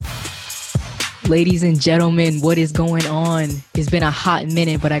Ladies and gentlemen, what is going on? It's been a hot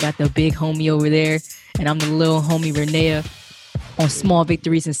minute, but I got the big homie over there, and I'm the little homie Renea on Small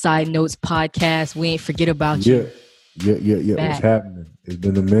Victories and Side Notes podcast. We ain't forget about Yeah, you. yeah. What's Back. happening? It's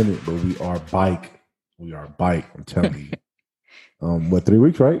been a minute, but we are bike. We are bike. I'm telling you. What 3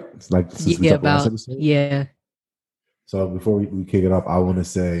 weeks, right? It's like since we Yeah, dropped the last about, episode. yeah. So before we kick it off, I want to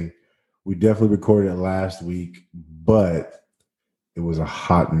say we definitely recorded it last week, but it was a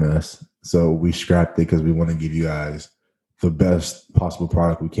hot mess. So we scrapped it because we want to give you guys the best possible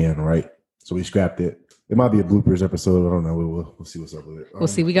product we can, right? So we scrapped it. It might be a bloopers episode. I don't know. We'll see what's up with it. We'll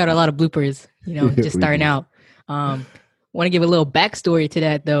see. We got a lot of bloopers, just We starting do. out. Want to give a little backstory to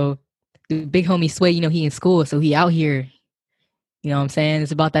that, though. The big homie Sway, he in school, so he out here. You know what I'm saying?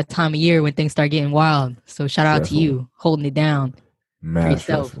 It's about that time of year when things start getting wild. So shout out to Stressful. you, holding it down for Mad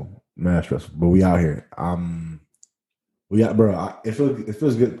yourself. stressful, mad stressful. But we out here. We got, bro. It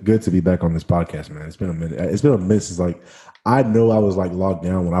feels good to be back on this podcast, man. It's been a minute. It's been a minute since I know I was like locked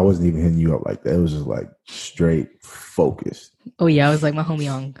down when I wasn't even hitting you up like that. It was just like straight focused. Oh yeah, I was like my homie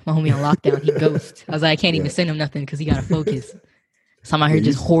on lockdown. He ghost. I was like, I can't even Yeah. send him nothing because he gotta focus. So I'm out Yeah, here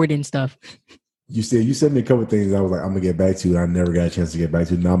just hoarding stuff. you sent me a couple things. I was like, I'm gonna get back to it. I never got a chance to get back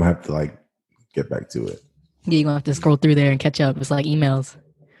to it. Now I'm gonna have to like get back to it. Yeah, you're gonna have to scroll through there and catch up. It's like emails.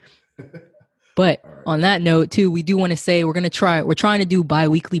 But All right. on that note, too, we do want to say we're trying to do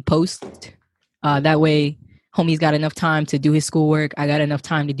bi-weekly posts. That way, homie's got enough time to do his schoolwork. I got enough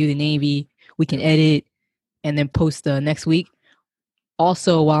time to do the Navy. We can edit and then post next week.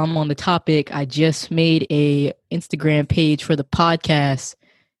 Also, while I'm on the topic, I just made a Instagram page for the podcast,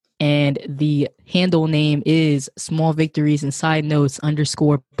 and the handle name is Small Victories and Side Notes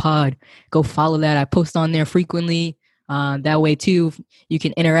 _pod. Go follow that. I post on there frequently. That way too, you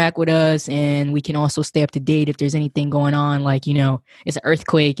can interact with us, and we can also stay up to date if there's anything going on. Like it's an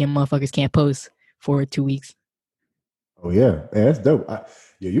earthquake and motherfuckers can't post for 2 weeks. Oh yeah, that's dope.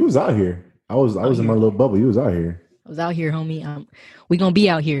 Yeah, you was out here. I was in my little bubble. You was out here. I was out here, homie. We gonna be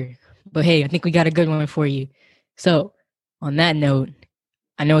out here. But hey, I think we got a good one for you. So, on that note,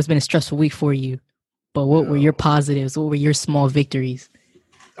 I know it's been a stressful week for you, but what were your positives? What were your small victories?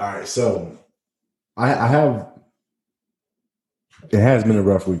 All right, so I have. It has been a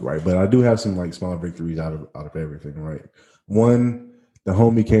rough week, right? But I do have some like small victories out of everything, right? One, the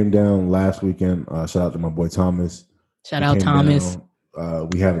homie came down last weekend. Shout out to my boy Thomas. Shout He out came Thomas. down.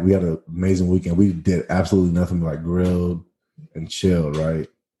 We had an amazing weekend. We did absolutely nothing but like grilled and chilled, right?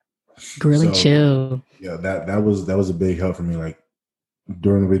 Grill and So chill. yeah, that was a big help for me. Like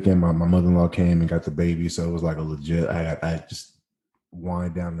during the weekend, my mother-in-law came and got the baby, so it was like a legit. I just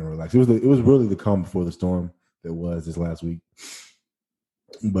wind down and relax. It was really the calm before the storm that was this last week.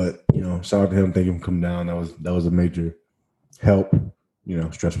 But shout out to him. Thank him for coming down. That was a major help.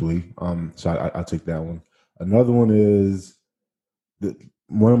 Stress relief. So I take that one. Another one is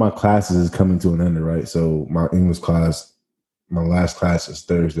one of my classes is coming to an end, right? So my English class, my last class is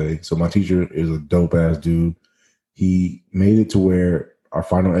Thursday. So my teacher is a dope ass dude. He made it to where our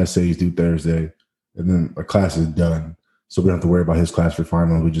final essays due Thursday, and then our class is done. So we don't have to worry about his class for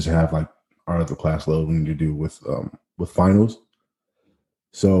finals. We just have like our other class load we need to do with finals.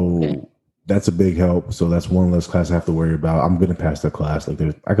 So Okay. that's a big help. So that's one less class I have to worry about. I'm gonna pass that class. Like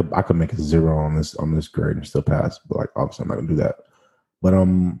I could make a 0 on this grade and still pass, but like obviously I'm not gonna do that. But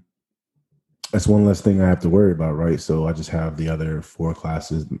that's one less thing I have to worry about, right? So I just have the other 4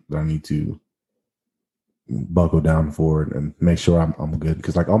 classes that I need to buckle down for and make sure I'm good,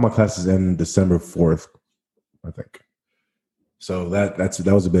 because like all my classes end December 4th, I think. So that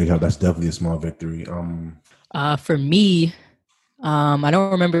was a big help. That's definitely a small victory. For me, I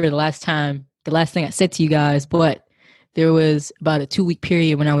don't remember the last thing I said to you guys, but there was about a 2-week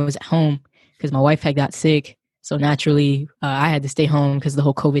period when I was at home because my wife had got sick. So naturally, I had to stay home because of the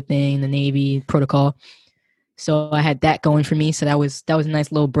whole COVID thing, the Navy protocol. So I had that going for me. So that was a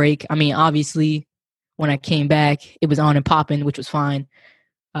nice little break. I mean, obviously, when I came back, it was on and popping, which was fine.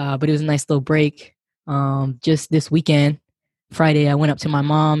 But it was a nice little break. Just this weekend, Friday, I went up to my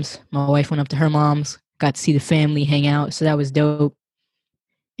mom's. My wife went up to her mom's. Got to see the family, hang out. So that was dope.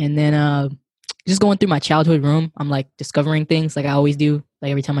 And then just going through my childhood room, I'm like discovering things like I always do, like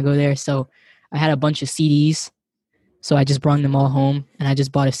every time I go there. So I had a bunch of CDs. So I just brought them all home, and I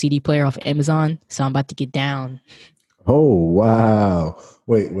just bought a CD player off of Amazon. So I'm about to get down. Oh wow!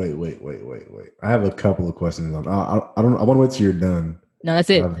 Wait! I have a couple of questions. I don't. I want to wait till you're done. No, that's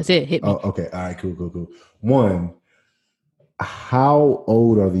it. That's it. Hit Oh, me. okay. All right. Cool. One, how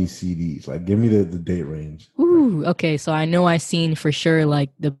old are these CDs? Like, give me the date range. Ooh, okay. So I know I seen for sure like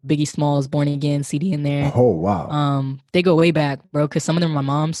the Biggie Smalls Born Again CD in there. Oh wow! They go way back, bro, because some of them are my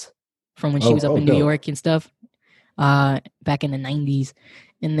mom's. from when she Oh, was up oh, in New dope. York and stuff, back in the 90s.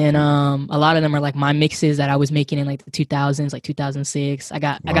 And then a lot of them are like my mixes that I was making in like the 2000s, like 2006. I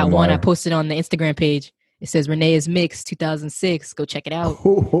got one I LimeWire. posted on the Instagram page. It says Renee's Mix 2006. Go check it out.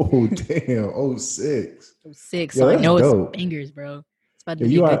 Oh, damn. Oh, six. It was sick. Yo, So I that's know it's dope. bangers, bro. It's about to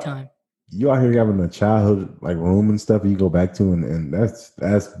Yo, be a good time. you out here having a childhood like room and stuff you go back to, and that's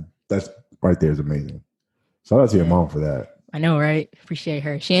right there is amazing. Shout out to your Yeah. mom for that. I know, right? Appreciate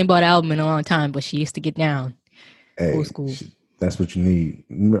her. She ain't bought an album in a long time, but she used to get down. Old Hey, school. that's what you need.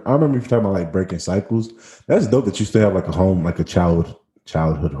 I remember you talking about like breaking cycles. That's dope that you still have like a home, like a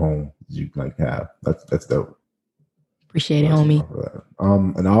childhood home you like have. That's dope. Appreciate Shout it, out to your homie. mom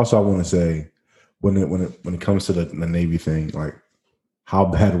for that. And also I want to say when it comes to the Navy thing, like how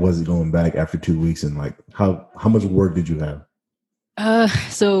bad was it going back after 2 weeks, and like how much work did you have?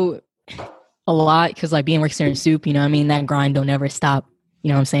 So a lot because like being works here in soup, you know what I mean? That grind don't ever stop. You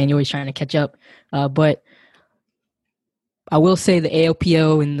know what I'm saying? You're always trying to catch up. But I will say the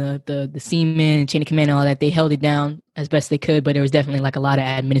AOPO and the seamen, chain of command, and all that, they held it down as best they could, but there was definitely like a lot of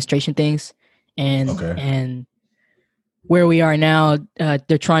administration things. Okay. And where we are now,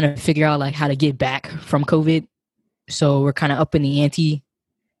 they're trying to figure out like how to get back from COVID. So we're kind of up in the ante.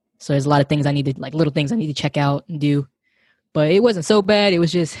 So there's a lot of things I need to like little things I need to check out and do. But it wasn't so bad. It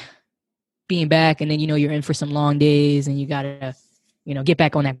was just being back, and then you're in for some long days, and you gotta get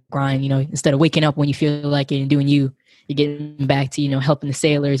back on that grind. Instead of waking up when you feel like it and doing you're getting back to helping the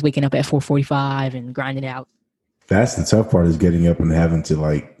sailors, waking up at 4:45 and grinding it out. That's the tough part, is getting up and having to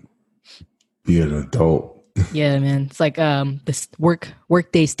like be an adult. Yeah, man, it's like this work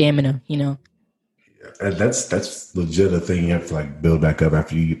day stamina. And that's legit a thing you have to like build back up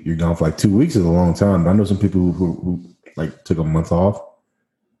after you're gone for like 2 weeks is a long time. I know some people who like took a month off,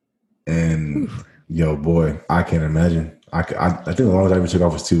 and yo boy, I can't imagine. I think the longest I ever took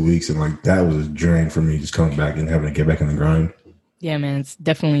off was 2 weeks, and like that was a drain for me, just coming back and having to get back in the grind. Yeah, man, it's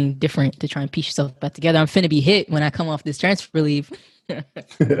definitely different to try and piece yourself back together. I'm finna be hit when I come off this transfer leave. Hey,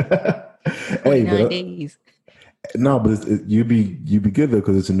 29 days. no, but you'd be good though,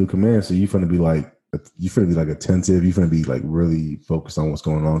 because it's a new command, so you're gonna be like attentive. You're gonna be like really focused on what's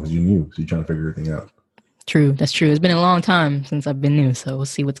going on because you're new, so you're trying to figure everything out. True, that's true. It's been a long time since I've been new, so we'll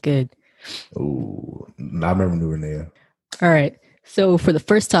see what's good. Oh, I remember new Renee. All right. So for the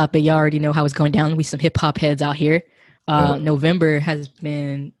first topic, y'all already know how it's going down. We some hip hop heads out here. November has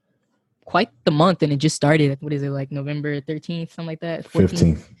been quite the month, and it just started. What is it, like November 13th, something like that?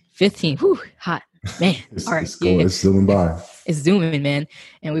 15th. 15th. Whew, hot. Man. All right. It's zooming by. It's zooming, man.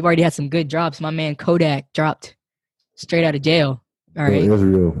 And we've already had some good drops. My man Kodak dropped straight out of jail. All right. Bill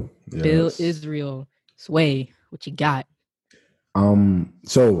Israel. Yes. Bill Israel. Sway, what you got?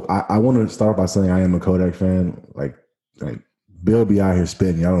 So I want to start by saying I am a Kodak fan. Like Bill be out here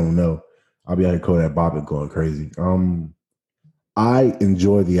spitting. Y'all don't know. I'll be out here Kodak bobbing, going crazy. I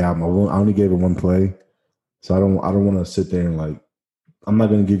enjoy the album. I only gave it one play, so I don't want to sit there and like. I'm not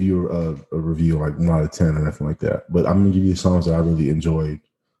going to give you a review like 1 out of 10 or nothing like that. But I'm going to give you songs that I really enjoyed.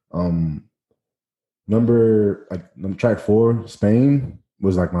 Track 4, Spain,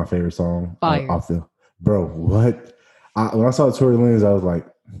 was like my favorite song off the. Bro, what? When I saw Tory Lanez, I was like,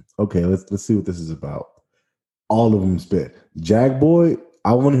 okay, let's see what this is about. All of them spit. Jag Boy,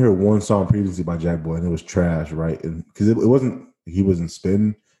 I want to hear one song previously by Jag Boy, and it was trash, right? Because it wasn't, he wasn't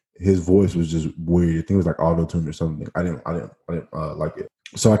spitting. His voice was just weird. I think it was like auto-tuned or something. I didn't like it.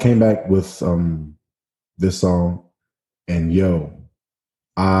 So I came back with this song, and yo,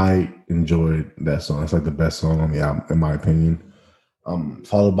 I enjoyed that song. It's like the best song on the album, in my opinion.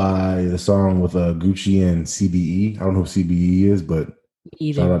 Followed by the song with Gucci and CBE. I don't know who CBE is, but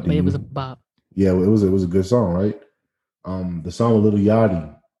shout out to you. It was a bop. Yeah, it was a good song, right? The song with Lil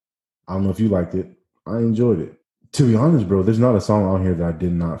Yachty. I don't know if you liked it. I enjoyed it. To be honest, bro, there's not a song on here that I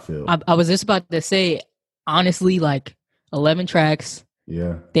did not feel. I was just about to say, honestly, like 11 tracks.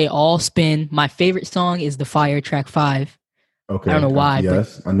 Yeah. They all spin. My favorite song is the Fire track 5. Okay. I don't know why.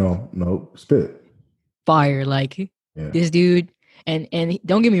 Yes, I know. No, spit. Fire, like this dude. And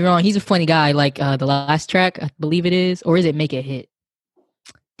don't get me wrong, he's a funny guy. Like the last track, I believe it is, or is it Make It Hit?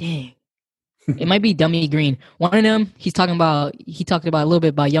 Dang. It might be Dummy Green. One of them, he talked about a little bit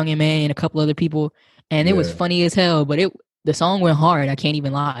about Young M.A. and a couple other people, and it was funny as hell, but the song went hard, I can't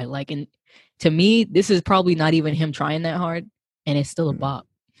even lie. Like, and to me, this is probably not even him trying that hard, and it's still a bop.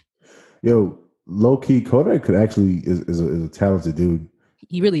 Yo, low key, Kodak could actually is a talented dude.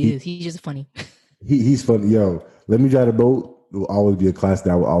 He really is. He's just funny. He's funny. Yo, Let Me Drive the Boat will always be a class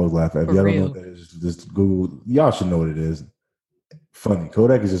that I will always laugh at. If y'all don't know what that is, just Google. Y'all should know what it is. Funny.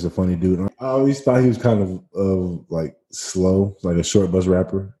 Kodak is just a funny dude. I always thought he was kind of like slow, like a short bus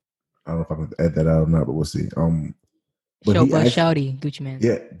rapper. I don't know if I can edit that out or not, but we'll see. But Show he Buzz actually, Shouty, Gucci Man.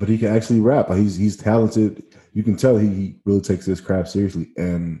 yeah, but he can actually rap. Like he's talented. You can tell he really takes this craft seriously.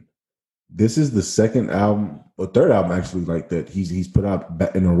 And this is the second album or third album actually like that he's put out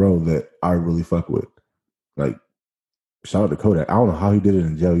back in a row that I really fuck with. Like shout out to Kodak. I don't know how he did it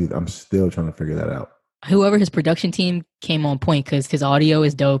in jail either. I'm still trying to figure that out. Whoever his production team came on point because his audio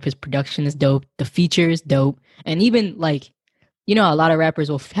is dope, his production is dope, the feature is dope, and even like, you know, a lot of rappers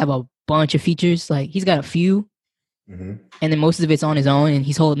will have a bunch of features. Like he's got a few, and then most of it's on his own, and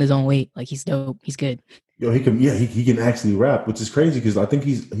he's holding his own weight. Like he's dope, he's good. Yo, he can actually rap, which is crazy because I think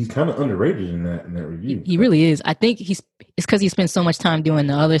he's kind of underrated in that review. He really is. I think it's because he spends so much time doing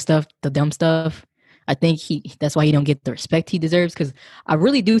the other stuff, the dumb stuff. I think that's why he don't get the respect he deserves. Because I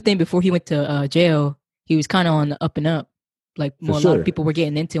really do think before he went to jail, he was kind of on the up and up. Like a lot of people were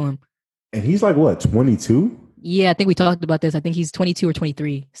getting into him. And he's like what, 22? Yeah, I think we talked about this. I think he's 22 or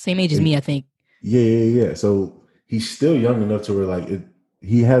 23, same age as me. I think. Yeah. So he's still young enough to where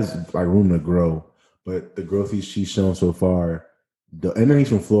he has like room to grow. But the growth he's shown so far, and then he's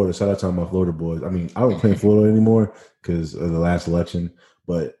from Florida. Shout out to my Florida boys. I mean, I don't play in Florida anymore because of the last election.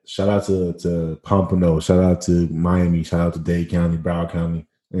 But shout out to Pompano. Shout out to Miami. Shout out to Dade County, Broward County.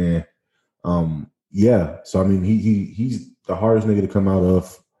 Yeah. So I mean, he's the hardest nigga to come out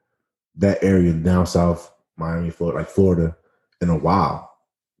of that area down south, Miami, Florida, in a while.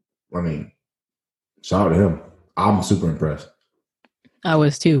 I mean, shout out to him. I'm super impressed. I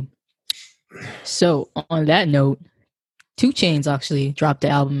was too. So on that note, 2 Chainz actually dropped the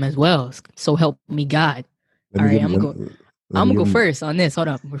album as well. So help me God. All right, I'm gonna go first on this. Hold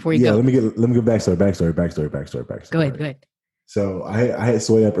up before you go. Let me get backstory. Go ahead. So I had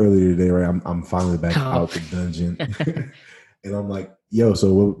Sway up earlier today, right? I'm finally back out the dungeon, and I'm like, yo,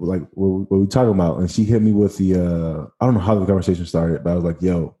 so what we talking about? And she hit me with the I don't know how the conversation started, but I was like,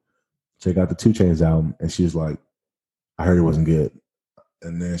 yo, check out the 2 Chainz album, and she was like, I heard it wasn't good.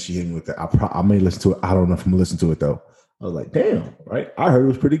 And then she hit me with that. I may listen to it. I don't know if I'm gonna listen to it though. I was like, damn, right? I heard it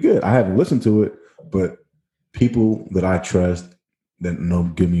was pretty good. I haven't listened to it, but people that I trust that know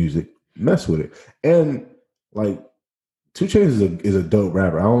good music mess with it. And like 2 Chainz is a dope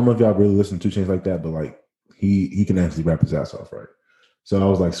rapper. I don't know if y'all really listen to 2 Chainz like that, but like he can actually rap his ass off, right? So I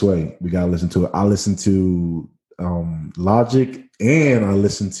was like, Sway, we gotta listen to it. I listened to Logic and I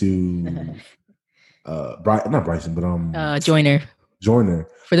listened to not Bryson, but Joyner.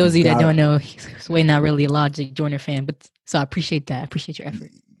 For those of you that don't know, Sway not really a Logic Joyner fan, but so I appreciate that. I appreciate your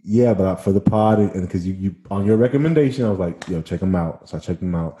effort. Yeah, but for the pod and because you on your recommendation, I was like, yo, check them out. So I checked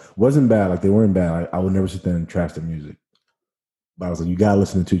them out. Wasn't bad. Like they weren't bad. I would never sit there and trash their music. But I was like, you gotta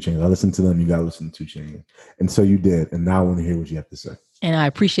listen to 2 Chainz. I listened to them. You gotta listen to 2 Chainz. And so you did. And now I want to hear what you have to say. And I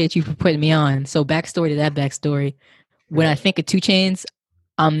appreciate you for putting me on. So backstory to that backstory. When I think of 2 Chainz,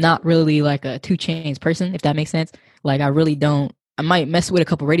 I'm not really like a 2 Chainz person, if that makes sense. Like I really don't. I might mess with a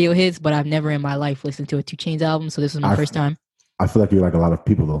couple radio hits, but I've never in my life listened to a 2 Chainz album. So this was my first time. I feel like you're like a lot of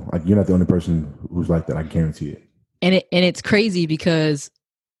people though. Like you're not the only person who's like that. I guarantee it. And it's crazy because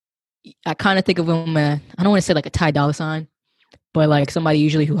I kind of think of him. I don't want to say like a Ty Dolla $ign, but like somebody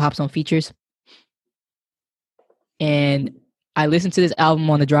usually who hops on features. And I listened to this album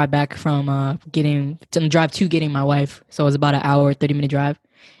on the drive back from getting my wife. So it was about an hour, 30-minute drive.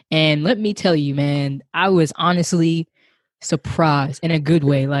 And let me tell you, man, I was honestly surprised in a good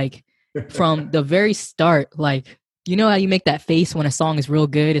way. Like from the very start, like, you know how you make that face when a song is real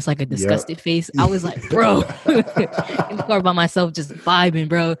good? It's like a disgusted face. I was like, bro, in the car by myself, just vibing,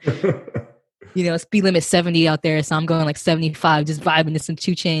 bro. You know, speed limit 70 out there, so I'm going like 75, just vibing to some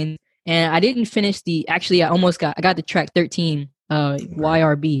 2 Chainz. And I didn't finish I got the track 13,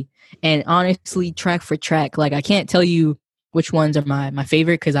 YRB. And honestly, track for track, like I can't tell you which ones are my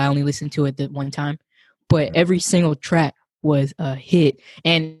favorite because I only listened to it the one time. But every single track was a hit.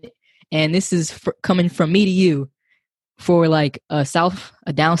 And this is coming from me to you. For like a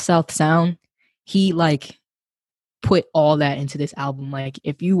down south sound, he like put all that into this album. Like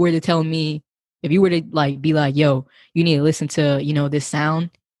if you were to like be like, yo, you need to listen to, you know, this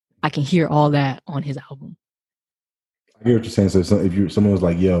sound, I can hear all that on his album. I hear what you're saying. So if someone was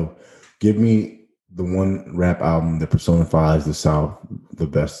like, yo, give me the one rap album that personifies the South the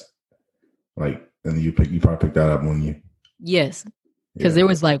best, like, and you probably picked that up, wouldn't you? Yes. Because there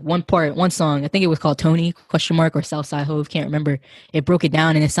was like one song, I think it was called Tony, ? Or Southside Hove, can't remember. It broke it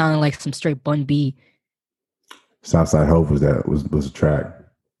down and it sounded like some straight Bun B. Southside Hove was a track.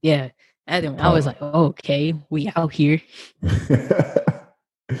 Yeah. I was like, oh, okay, we out here.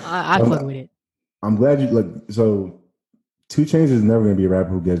 I fuck with it. I'm glad you like. So 2 Chainz is never going to be a rapper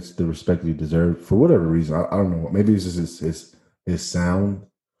who gets the respect he deserves for whatever reason. I don't know. Maybe it's just his sound.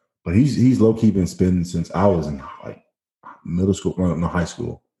 But he's low key been spitting since I was in like middle school, no high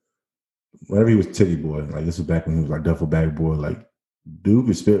school. Whenever he was Titty Boy, like this was back when he was like Duffel Bag Boy. Like dude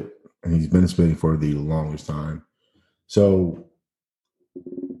could spit, and he's been spitting for the longest time. So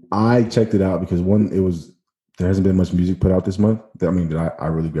I checked it out because one, it was there hasn't been much music put out this month. That I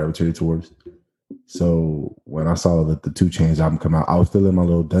really gravitated towards. So when I saw that the 2 Chainz album come out, I was still in my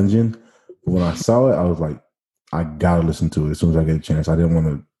little dungeon. But when I saw it, I was like, I gotta listen to it as soon as I get a chance. I didn't want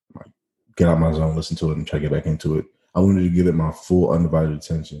to like get out my zone, listen to it, and try to get back into it. I wanted to give it my full undivided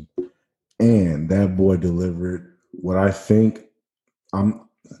attention. And that boy delivered what I think I don't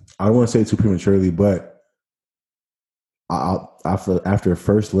want to say it too prematurely, but after a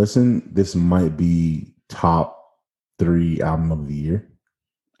first listen, this might be top 3 album of the year.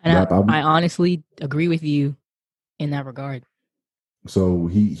 And I honestly agree with you in that regard. So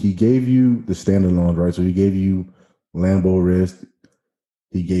he gave you the standalone, right? So he gave you Lambo Wrist,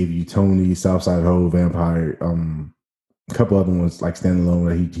 he gave you Tony, Southside Ho, Vampire, a couple other ones like standalone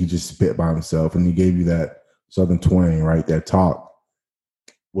where he just spit by himself, and he gave you that Southern twang, right? That talk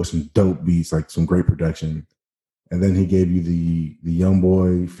with some dope beats, like some great production. And then he gave you the Young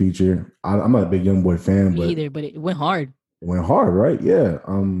Boy feature. I'm not a big Young Boy fan, Me either, but it went hard. It went hard, right? Yeah.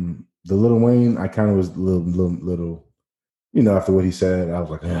 The Lil Wayne, I kind of was a little, after what he said, I was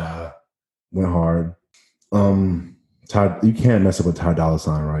like, went hard. Ty, you can't mess up with Ty Dolla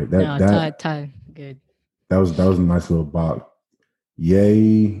 $ign, right? Ty, good. That was a nice little bop.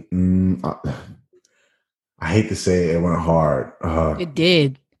 Yay. I hate to say it went hard. It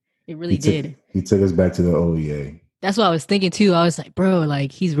did. It really did. He took us back to the OEA. That's what I was thinking too. I was like, bro,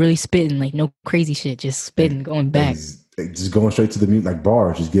 like he's really spitting, like no crazy shit, just spitting, going back. Just going straight to the music, like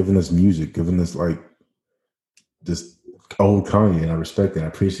bars, just giving us music, giving us like just old Kanye, and I respect that. I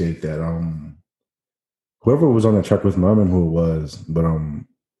appreciate that. Whoever was on that track with me, I don't remember who it was, but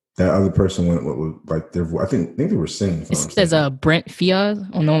that other person went with like their voice. I think they were singing. It says Brent Fiaz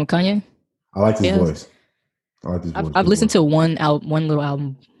on the one with Kanye. I like his voice. I've listened to one little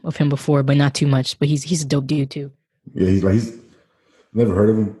album of him before, but not too much. But he's a dope dude too. Yeah, he's never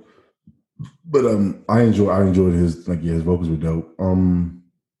heard of him, but I enjoyed his his vocals were dope.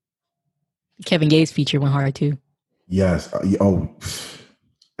 Kevin Gates feature went hard too. Yes.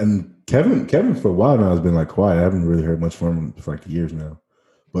 And Kevin for a while now has been like quiet. I haven't really heard much from him for like years now,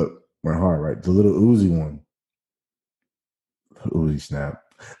 but went hard, right? The little Uzi one, Uzi snap.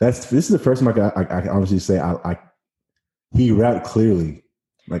 This is the first time I can honestly say he rapped clearly.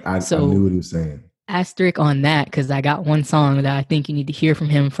 Like I knew what he was saying. Asterisk on that, because I got one song that I think you need to hear from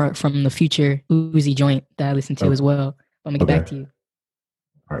him from the future Uzi joint that I listened to as well. I'm gonna get back to you.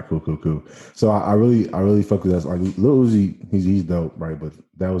 All right, cool. So I really fuck with that. Like Lil Uzi, he's dope, right? But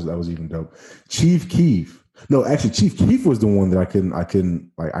that was even dope. Chief Keef. No, actually, Chief Keef was the one that I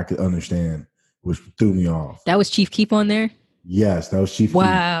could understand, which threw me off. That was Chief Keef on there? Yes, that was Chief Keef.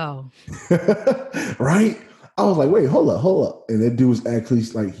 Wow. Right? I was like, wait, hold up. And that dude was actually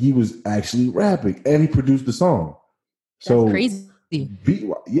he was actually rapping, and he produced the song. So that's crazy.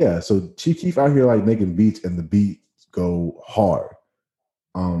 So Chief Keef out here like making beats, and the beats go hard.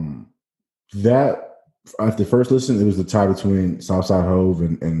 That after first listen, it was the tie between Southside Hove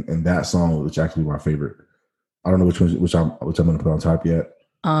and that song, which actually my favorite. I don't know which I'm gonna put on top yet.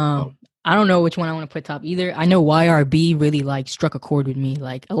 I don't know which one I want to put top either. I know YRB really struck a chord with me.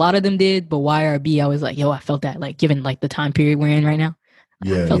 Like a lot of them did, but YRB, I was like, yo, I felt that. Like given the time period we're in right now.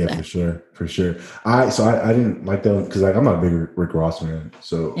 Yeah, that. for sure. I didn't like that because I'm not a big Rick Ross fan,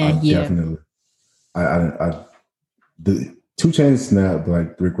 so definitely the 2 Chainz snap,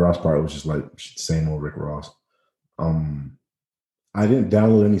 but Rick Ross part was just same old Rick Ross. I didn't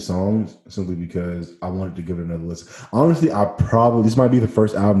download any songs simply because I wanted to give it another listen. Honestly, this might be the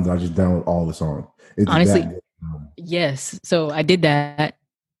first album that I just download all the songs. Honestly, yes. So I did that,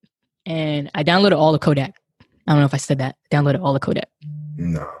 and I downloaded all the Kodak. I don't know if I said that. Downloaded all the Kodak.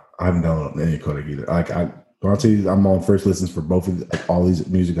 No, I haven't downloaded any Kodak either. I'll tell you, I'm on first listens for both of all these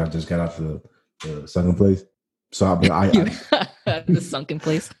music I just got out to the second place. So the sunken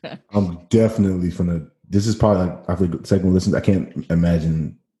place. I'm definitely this is probably after the second listen. I can't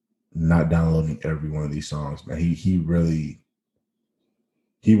imagine not downloading every one of these songs. Man, he really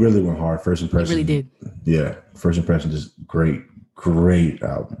went hard. First impression, he really did. Yeah, first impression, just great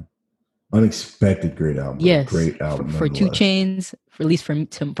album. Unexpected great album. Yes, great album for 2 Chainz. At least from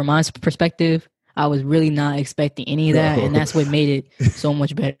my perspective, I was really not expecting any of that, and that's what made it so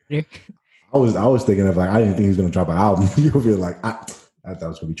much better. I was thinking of I didn't think he was going to drop an album. You'll feel like I thought it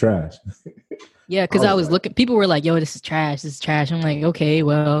was going to be trash. Yeah, because I was looking. People were like, "Yo, this is trash. This is trash." I'm like, "Okay,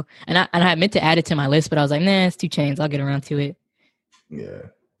 well," and I meant to add it to my list, but I was like, "Nah, it's 2 Chainz. I'll get around to it." Yeah,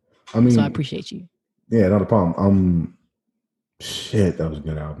 I So I mean, appreciate you. yeah, not a problem. Shit, that was a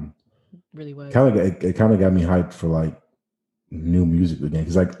good album. Really was. Kind of, it kind of got me hyped for like new music again.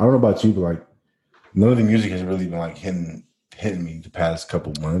 Because like I don't know about you, but like none of the music has really been like hitting me the past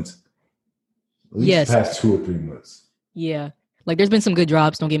couple months. At least the Yes. past 2 or 3 months. Yeah. Like there's been some good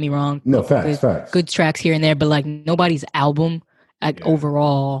drops, don't get me wrong. No, Couple facts, good facts. good tracks here and there, but like nobody's album like Yeah.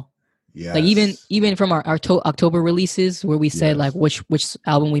 overall. Like Yes. even from our October releases where we said like Yes. which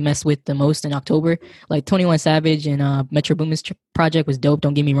album we messed with the most in October, like 21 Savage and Metro Boomin's project was dope,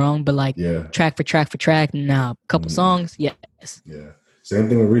 don't get me wrong, but like Yeah. track for track for track, nah, couple Mm, songs, yes. yeah. Same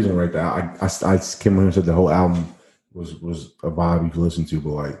thing with Reason right there. I came here and said the whole album was a vibe you could listen to, but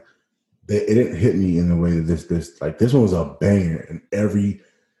like it didn't hit me in the way that this one was a banger, and every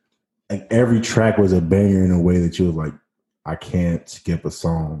track was a banger in a way that you was like, I can't skip a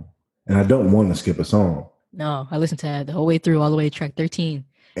song, and I don't want to skip a song. No, I listened to that the whole way through, all the way to track 13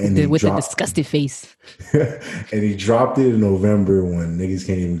 And he with the dropped, disgusted face. and he dropped it in November when niggas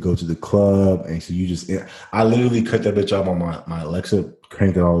can't even go to the club, and so I literally cut that bitch up on my Alexa,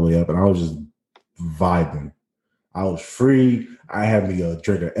 cranked it all the way up, and I was just vibing. I was free. I had me a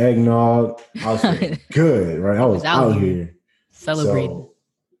drink of eggnog. I was feeling good, right? I was out here celebrating. So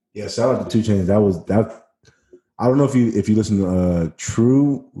yeah, shout out to 2 Chainz. That was that. I don't know if you listen to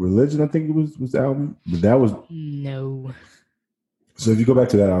True Religion. I think it was the album, but that was no. So if you go back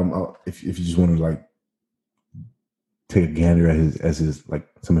to that album, if you just want to like take a gander at his like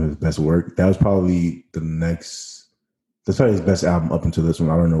some of his best work, that was probably that's probably his best album up until this one.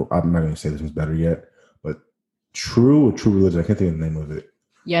 I don't know. I'm not going to say this one's better yet, but True Religion. I can't think of the name of it.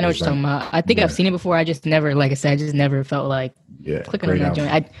 Yeah, I know what you're talking about. I think I've seen it before. I just never, like I said, I just never felt like clicking on that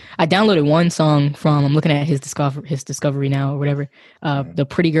joint. I downloaded one song from. I'm looking at his discovery now or whatever. The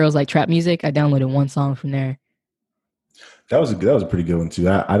Pretty Girls Like Trap Music. I downloaded one song from there. That was a pretty good one too.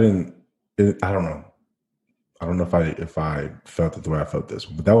 I don't know. I don't know if I felt it the way I felt this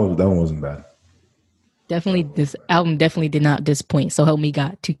one, but that one wasn't bad. Definitely, this album definitely did not disappoint. So help me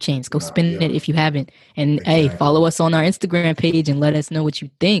God, 2 Chainz. Go spin it if you haven't, and hey, follow us on our Instagram page and let us know what you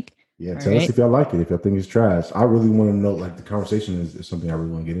think. Yeah, tell us if y'all like it. If y'all think it's trash, I really want to know. Like the conversation is something I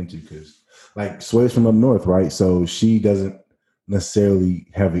really want to get into because, like, Sway's from up north, right? So she doesn't necessarily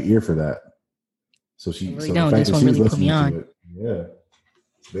have an ear for that. So the fact that she's really listening to it, yeah,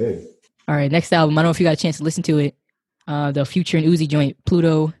 it's big. All right, next album. I don't know if you got a chance to listen to it. The Future and Uzi joint,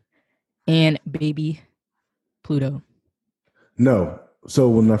 Pluto and Baby Pluto. No. So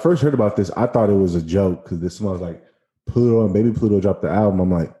when I first heard about this, I thought it was a joke because this smells like Pluto and Baby Pluto dropped the album.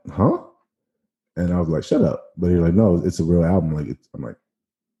 I'm like, huh? And I was like, shut up. But he's like, no, it's a real album. Like, I'm like,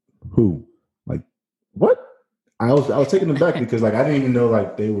 who? Like, what? I was taken aback because like I didn't even know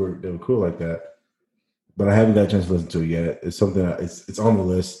like they were cool like that. But I haven't got a chance to listen to it yet. It's something it's on the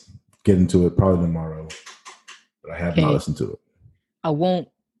list. Get into it probably tomorrow. But I have not listened to it. I won't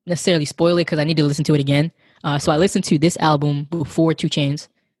necessarily spoil it because I need to listen to it again. So I listened to this album before 2 Chainz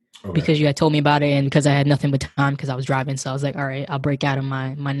because you had told me about it and because I had nothing but time because I was driving. So I was like, all right, I'll break out of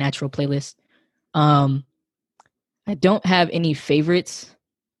my natural playlist. I don't have any favorites.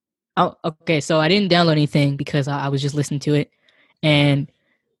 Oh, okay, so I didn't download anything because I was just listening to it. And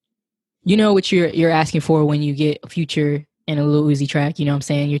you know what you're asking for when you get a Future and a Lil Uzi track, you know what I'm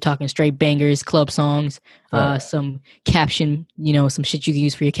saying? You're talking straight bangers, club songs, some caption, some shit you can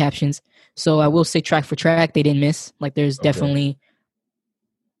use for your captions. So I will say track for track, they didn't miss. Like there's definitely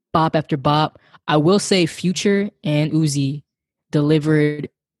bop after bop. I will say Future and Uzi delivered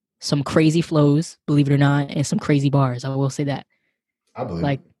some crazy flows, believe it or not, and some crazy bars. I will say that. I believe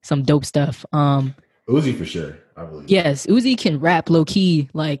like some dope stuff. Uzi for sure. I believe. Yes, Uzi can rap low key,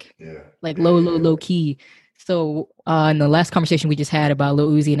 low key. So in the last conversation we just had about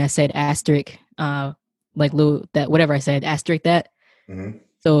Lil Uzi, and I said asterisk, like Lil that whatever I said asterisk that. Mm-hmm.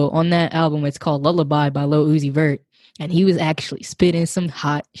 So on that album, it's called Lullaby by Lil Uzi Vert, and he was actually spitting some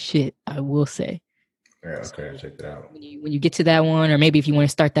hot shit. I will say. Yeah, okay, check that out. When you get to that one, or maybe if you want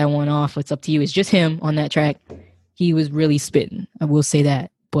to start that one off, it's up to you. It's just him on that track. He was really spitting. I will say that,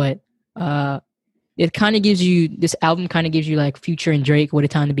 but it kind of gives you this album kind of gives you like Future and Drake "What a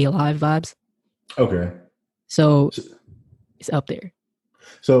Time to Be Alive" vibes. Okay. So it's up there.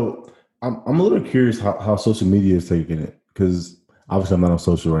 So I'm a little curious how social media is taking it because obviously I'm not on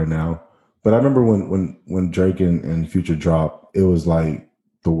social right now. But I remember when Drake and Future dropped, it was like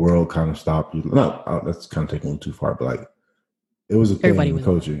the world kind of stopped. No, that's kind of taking a little too far, but like it was a thing in the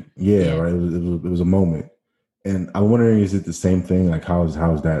culture. Yeah, right. It was a moment, and I'm wondering, is it the same thing? Like how is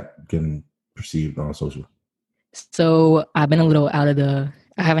that getting perceived on social? So I've been a little out of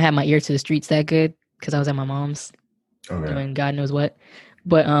I haven't had my ear to the streets that good because I was at my mom's doing God knows what.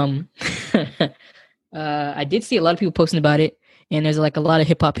 But I did see a lot of people posting about it, and there's like a lot of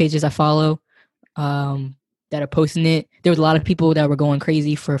hip hop pages I follow that are posting it. There was a lot of people that were going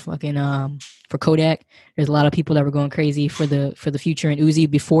crazy for fucking for Kodak. There's a lot of people that were going crazy for the Future and Uzi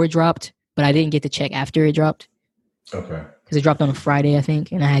before it dropped, but I didn't get to check after it dropped. Okay. Because it dropped on a Friday, I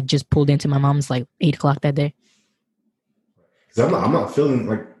think, and I had just pulled into my mom's like 8 o'clock that day. Because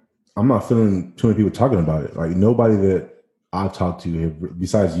I'm not feeling too many people talking about it. Like nobody that I've talked to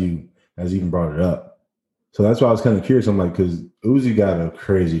besides you has even brought it up. So that's why I was kind of curious. I'm like, because Uzi got a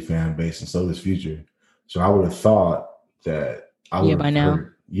crazy fan base, and so does Future. So I would have thought that I would by have now.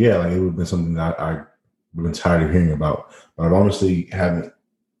 heard, like it would have been something that I would have been tired of hearing about. But I honestly haven't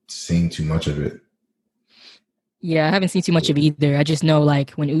seen too much of it. Yeah, I haven't seen too much of either. I just know like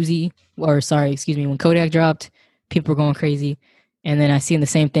when when Kodak dropped, people were going crazy. And then I seen the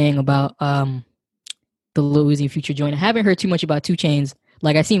same thing about the Lil Uzi Future joint. I haven't heard too much about 2 Chainz.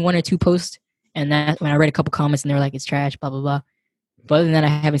 Like I seen 1 or 2 posts, and that when I read a couple comments and they were like, it's trash, blah blah blah. But other than that, I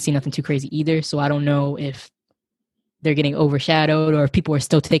haven't seen nothing too crazy either. So I don't know if they're getting overshadowed or if people are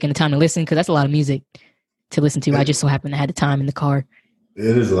still taking the time to listen, because that's a lot of music to listen to. I just so happened to have the time in the car.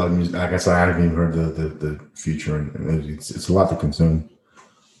 It is a lot of music. Like I said, I haven't even heard the Future, and it's a lot to consume.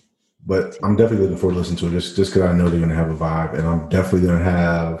 But I'm definitely looking forward to listening to it just because I know they're going to have a vibe, and I'm definitely going to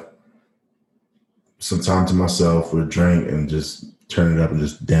have some time to myself with a drink and just turn it up and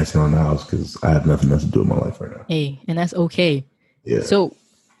just dancing on the house because I have nothing else to do in my life right now. Hey, and that's okay. Yeah. So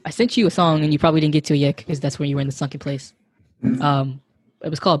I sent you a song and you probably didn't get to it yet because that's when you were in the sunken place. It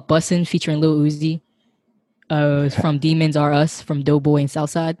was called Bussin' featuring Lil Uzi. It was from Demons Are Us from Doughboy and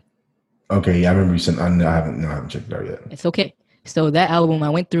Southside. Okay, yeah, I remember you said I haven't checked it out yet. It's okay. So that album, I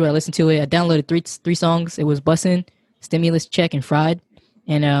went through, I listened to it. I downloaded three songs. It was Bussin', Stimulus Check, and Fried.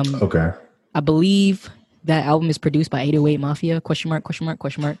 And okay, I believe that album is produced by 808 Mafia, question mark.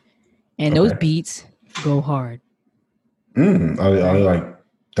 And those beats go hard. I like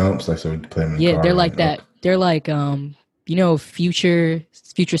dumps, like so we play them in the car. They're like that. Okay. They're like Future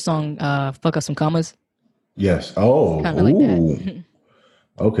song, Fuck Up Some Commas. Yes. Oh, kind of like that.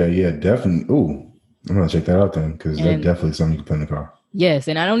 Okay, yeah, definitely. Ooh, I'm gonna check that out then because that's definitely something you can play in the car. Yes,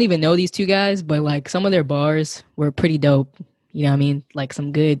 and I don't even know these 2 guys, but like some of their bars were pretty dope. You know what I mean? Like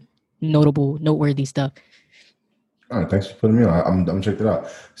some good, noteworthy stuff. All right, thanks for putting me on. I'm gonna check that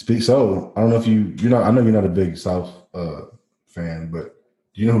out. So I don't know if you're not. I know you're not a big South fan, but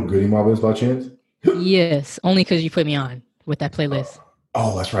do you know who Goody Mob is by chance? Yes, only because you put me on with that playlist.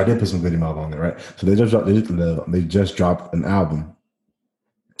 Oh, that's right. I did put some Goody Mob on there, right? So they just dropped an album,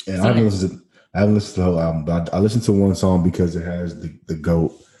 and I haven't listened to the whole album, but I listened to one song because it has the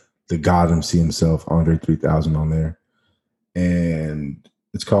GOAT, the God MC himself, Andre 3000 on there, and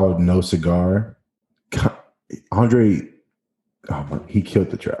it's called No Cigar. Andre, he killed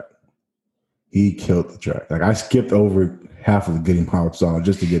the track. Like I skipped over half of the Goody Mob song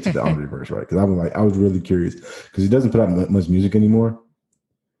just to get to the Andre verse, right? Because I was really curious because he doesn't put out much music anymore.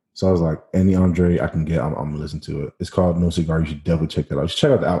 So I was like, any Andre I can get, I'm gonna listen to it. It's called No Cigar. You should definitely check that out. Just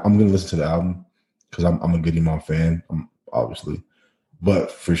check out the album. I'm gonna listen to the album because I'm a Goody Mob fan, obviously.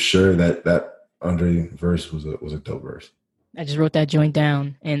 But for sure that Andre verse was a dope verse. I just wrote that joint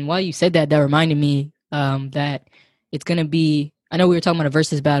down, and while you said that reminded me that it's gonna be. I know we were talking about a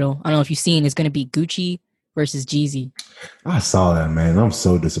versus battle. I don't know if you've seen. It's gonna be Gucci versus Jeezy. I saw that, man. I'm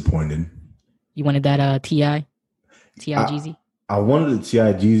so disappointed. You wanted that T.I. Jeezy? I wanted the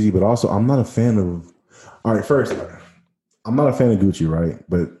T.I. Jeezy, but also I'm not a fan of. All right, first, I'm not a fan of Gucci, right?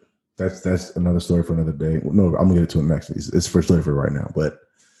 But that's another story for another day. No, I'm gonna get to it next. It's for story for right now, but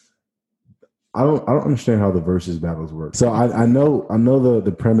I don't understand how the versus battles work. So I know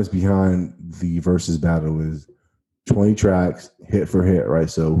the premise behind the versus battle is 20 tracks, hit for hit, right?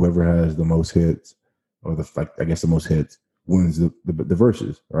 So whoever has the most hits, or the most hits, wins the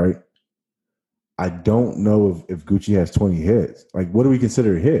verses, right? I don't know if Gucci has 20 hits. Like, what do we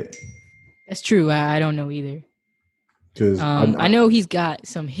consider a hit? That's true. I don't know either. Because I know he's got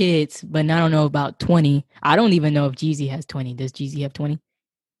some hits, but I don't know about 20. I don't even know if Jeezy has 20. Does Jeezy have 20?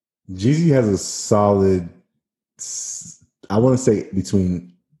 Jeezy has a solid, I want to say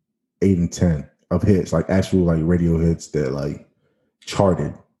between 8 and 10 of hits, like actual like radio hits that like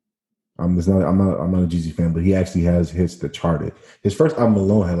charted. I'm not a Jeezy fan, but he actually has hits that charted. His first album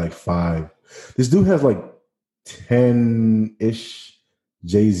alone had like 5. This dude has like 10-ish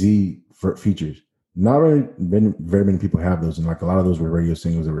Jay-Z features. Not very many people have those, and like a lot of those were radio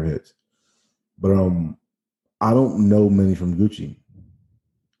singles that were hits. But I don't know many from Gucci.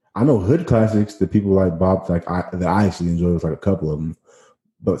 I know hood classics that people like Bob, that I actually enjoy. With like a couple of them,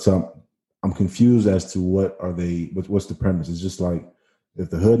 but I'm confused as to what's the premise. It's just like If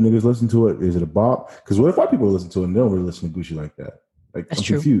the hood niggas listen to it, is it a bop? Because what if white people listen to it and they don't really listen to Gucci like that? Like, That's I'm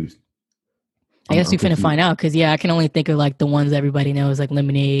true. confused. I guess I'm we finna confused. find out because I can only think of like the ones everybody knows, like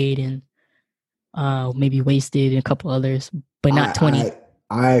Lemonade and maybe Wasted and a couple others, but not 20.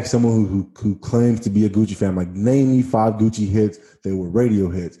 I asked someone who claims to be a Gucci fan, like, name me 5 Gucci hits that were radio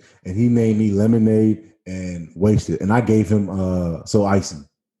hits, and he named me Lemonade and Wasted, and I gave him So Icy.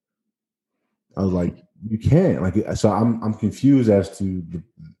 I was like, you can't, like, so I'm confused as to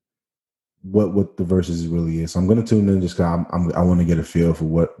what the verses really is. So I'm gonna tune in just because I want to get a feel for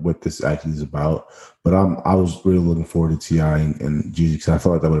what this actually is about. But I was really looking forward to T.I. and Jeezy because I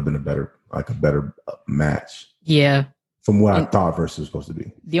felt like that would have been a better match. Yeah. From what I thought versus was supposed to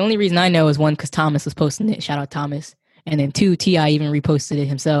be. The only reason I know is one, because Thomas was posting it. Shout out Thomas. And then 2, T.I. even reposted it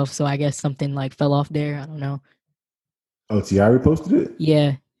himself. So I guess something like fell off there. I don't know. Oh, T.I. reposted it?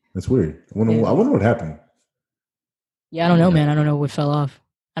 Yeah. That's weird. I wonder what happened. Yeah, I don't know, man. I don't know what fell off.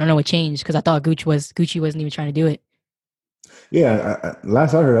 I don't know what changed because I thought Gucci wasn't even trying to do it. Yeah,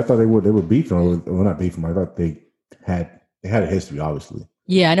 last I heard, I thought they were beefing, or not beefing. I thought they had a history, obviously.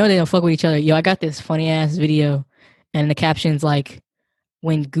 Yeah, I know they don't fuck with each other. Yo, I got this funny ass video, and the caption's like,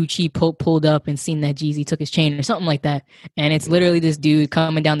 when Gucci pulled up and seen that Jeezy took his chain or something like that. And it's literally this dude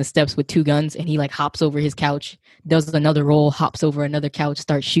coming down the steps with 2 guns, and he like hops over his couch, does another roll, hops over another couch,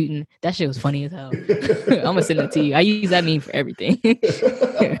 starts shooting. That shit was funny as hell. I'm gonna send it to you. I use that meme for everything.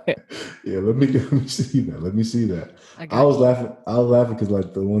 Yeah, let me see that. Let me see that. I was laughing because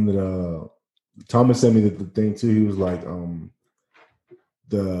like the one that Thomas sent me the thing too. He was like,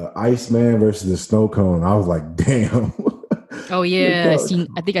 the Iceman versus the snow cone. I was like, damn. Oh yeah,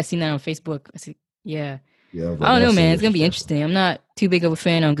 I think I seen that on Facebook. Yeah. Yeah, I don't know, man. It's gonna be interesting. I'm not too big of a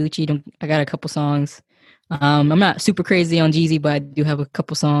fan on Gucci. I got a couple songs. I'm not super crazy on Jeezy, but I do have a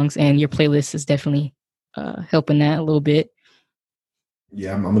couple songs, and your playlist is definitely helping that a little bit.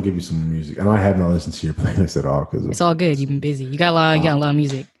 Yeah, I'm gonna give you some music, and I have not listened to your playlist at all because it's all good. You've been busy. You got a lot of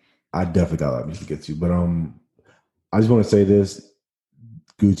music. I definitely got a lot of music to get to, but I just want to say this: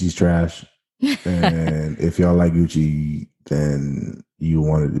 Gucci's trash, and if y'all like Gucci, then you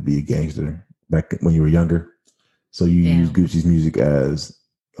wanted to be a gangster back when you were younger. So you use Gucci's music as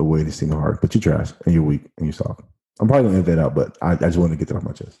a way to seem hard, but you're trash and you're weak and you're soft. I'm probably gonna edit that out, but I just wanted to get that off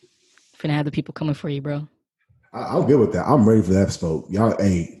my chest. Finna have the people coming for you, bro. I'm good with that. I'm ready for that smoke. Y'all,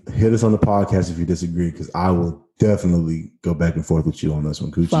 hey, hit us on the podcast if you disagree, because I will definitely go back and forth with you on this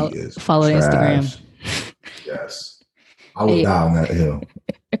one. Gucci follow trash. Instagram. Yes, I will die on that hill.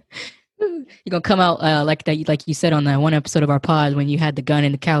 You're gonna come out like that, like you said on that one episode of our pod when you had the gun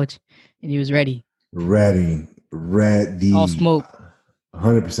in the couch and you was ready. Ready. All smoke.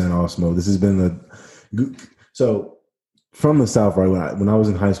 100% all smoke. This has been so from the South, right? When I was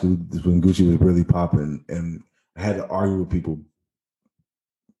in high school, when Gucci was really popping, and I had to argue with people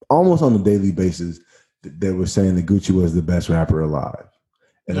almost on a daily basis that were saying that Gucci was the best rapper alive,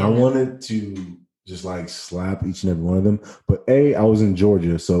 and I wanted to just like slap each and every one of them. But I was in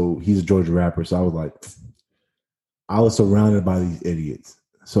Georgia, so he's a Georgia rapper, so I was like, I was surrounded by these idiots.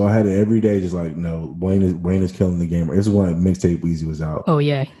 So I had it every day, just like, no, Wayne is killing the game. This is when Mixtape Weezy was out. Oh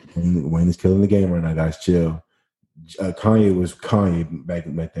yeah, Wayne is killing the game right now, guys. Chill. Kanye was Kanye back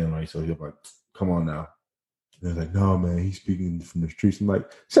then, right? So he was like, come on now. And they're like, no, man, he's speaking from the streets. I'm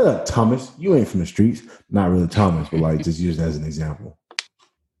like, shut up, Thomas. You ain't from the streets. Not really Thomas, but like just use it as an example.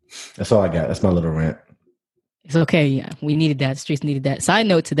 That's all I got. That's my little rant. It's okay. Yeah, we needed that. The streets needed that. Side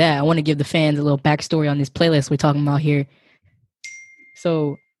note to that, I want to give the fans a little backstory on this playlist we're talking about here.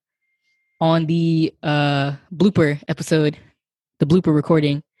 So on the blooper episode, the blooper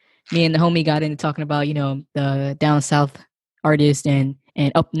recording, me and the homie got into talking about, the down south artist and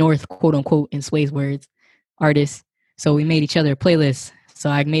up north, quote unquote, in Sway's words, artists. So we made each other a playlist. So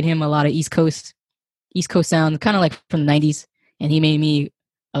I made him a lot of East Coast sounds, kind of like from the 90s. And he made me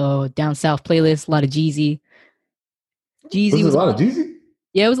a down south playlist, a lot of Jeezy. Was a lot of Jeezy?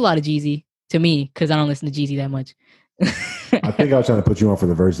 Yeah, it was a lot of Jeezy to me because I don't listen to Jeezy that much. I think I was trying to put you on for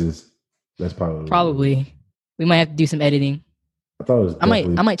the verses. That's probably. We might have to do some editing. I thought it was.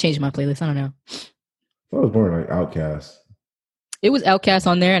 I might change my playlist. I don't know. I thought it was more like Outkast. It was Outkast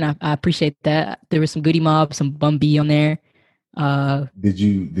on there, and I appreciate that. There was some Goody Mob, some Bun B on there. Did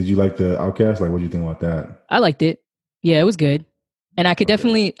you like the Outkast? Like, what do you think about that? I liked it. Yeah, it was good, and I could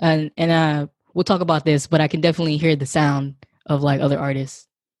definitely and we'll talk about this, but I can definitely hear the sound of like other artists.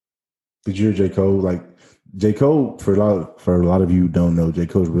 Did you hear J. Cole? Like J. Cole, for a lot of you who don't know, J.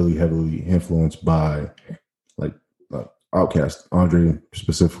 Cole's really heavily influenced by like Outkast, Andre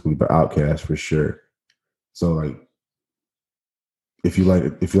specifically, but Outkast for sure. So like, if you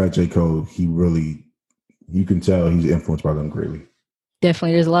like J. Cole, you can tell he's influenced by them greatly.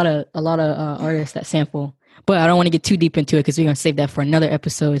 Definitely, there's a lot of artists that sample, but I don't want to get too deep into it because we're gonna save that for another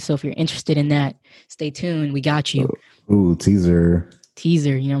episode. So if you're interested in that, stay tuned. We got you. Ooh, teaser.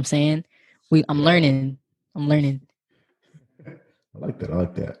 Teaser, you know what I'm saying? I'm learning. I'm learning. I like that. I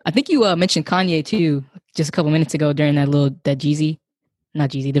like that. I think you mentioned Kanye too just a couple minutes ago during that Jeezy, not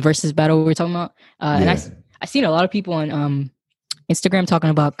Jeezy, the versus battle we were talking about. And I seen a lot of people on Instagram talking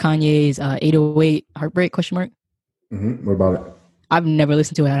about Kanye's 808 Heartbreak question mark. What about it? I've never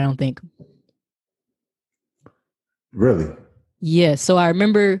listened to it. I don't think. Really? Yeah. So I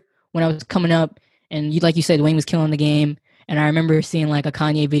remember when I was coming up, and like you said, Wayne was killing the game, and I remember seeing like a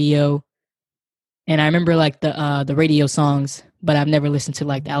Kanye video, and I remember like the radio songs, but I've never listened to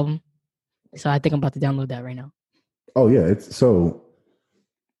like the album. So I think I'm about to download that right now. Oh yeah, it's so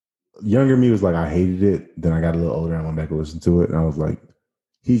younger me was like I hated it. Then I got a little older and I went back and listened to it, and I was like,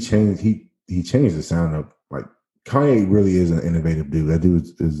 he changed the sound up. Like Kanye really is an innovative dude. That dude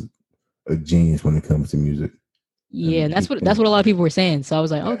is a genius when it comes to music. Yeah, and that's what a lot of people were saying. So I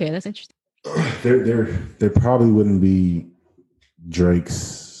was like, okay, that's interesting. There probably wouldn't be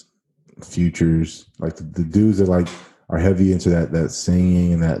Drake's, Futures, like the dudes that like are heavy into that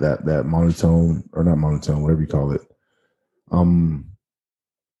singing and that monotone, or not monotone, whatever you call it.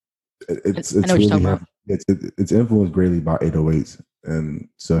 It's really it's influenced greatly by 808s, and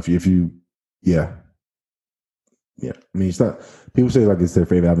so if you yeah. I mean, it's not. People say like it's their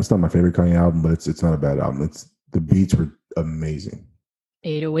favorite album. It's not my favorite Kanye album, but it's not a bad album. The beats were amazing.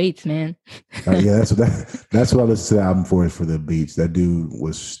 808s, man. Yeah, that's what I listen to the album for, is for the beats. That dude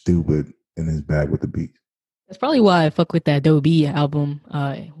was stupid in his bag with the beats. That's probably why I fuck with that Adobe album,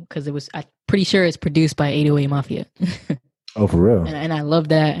 because I'm pretty sure it's produced by 808 Mafia. Oh, for real? And I love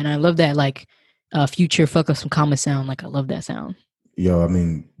that, like Future fuck up some common sound. Like I love that sound. Yo, I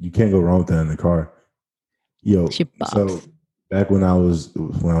mean, you can't go wrong with that in the car. Yo, so back when I was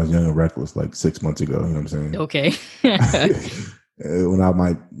young and reckless, like 6 months ago, you know what I'm saying? Okay. When I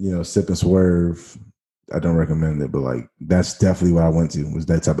might, sip and swerve, I don't recommend it, but like that's definitely what I went to, was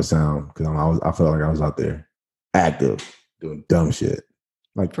that type of sound, because I felt like I was out there active doing dumb shit,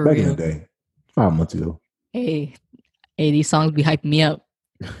 like for back real. In the day, 5 months ago. Hey, these songs be hyping me up,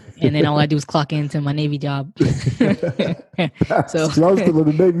 and then all I do is clock into my Navy job. So I was still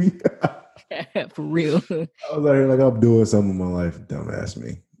in the Navy. For real. I was like I'm doing something in my life. Don't ask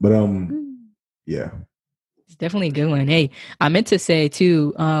me. But yeah. It's definitely a good one. Hey, I meant to say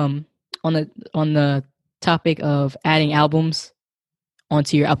too, on the topic of adding albums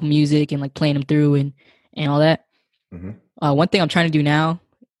onto your Apple Music and like playing them through and all that. Mm-hmm. One thing I'm trying to do now,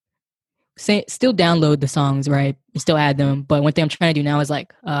 still download the songs, right? And still add them. But one thing I'm trying to do now is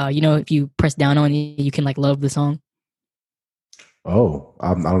like, if you press down on it, you can like love the song. Oh,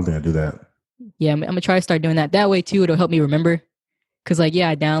 I don't think I do that. Yeah, I'm gonna try to start doing that. That way too, it'll help me remember. Cause like, yeah,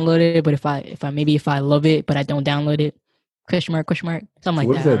 I downloaded it, but if I love it, but I don't download it, question mark, something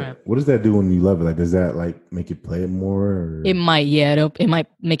like that. What does that do when you love it? Like, does that like make it play it more? Or? It might, yeah. It might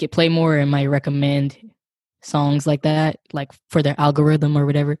make it play more. It might recommend songs like that, like for their algorithm or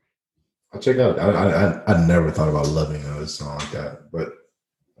whatever. I'll check out. I never thought about loving a song like that, but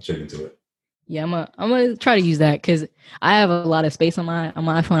I'll check into it. Yeah, I'm gonna try to use that because I have a lot of space on my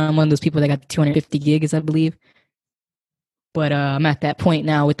iPhone. I'm one of those people that got 250 gigs, I believe. But I'm at that point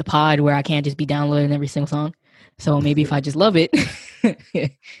now with the pod where I can't just be downloading every single song. So maybe if I just love it,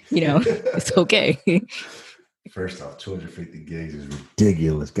 it's okay. First off, 250 gigs is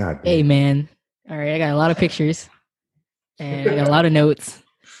ridiculous. God damn. Hey, man. All right, I got a lot of pictures. And I got a lot of notes.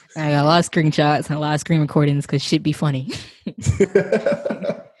 And I got a lot of screenshots and a lot of screen recordings because shit be funny.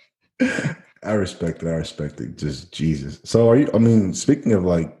 I respect it. Just Jesus. So speaking of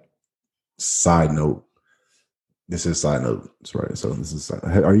like side note, this is side note, right? So this is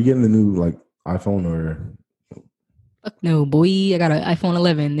are you getting the new like iPhone or? Fuck no, boy. I got an iPhone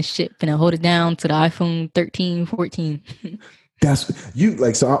 11. This shit finna hold it down to the iPhone 13, 14. That's you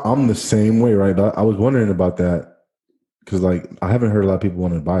like, so I'm the same way, right? I was wondering about that because like I haven't heard a lot of people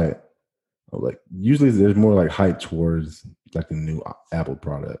want to buy it. Like usually there's more like hype towards like the new Apple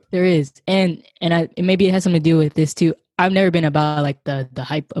product. There is, and maybe it has something to do with this too. I've never been about like the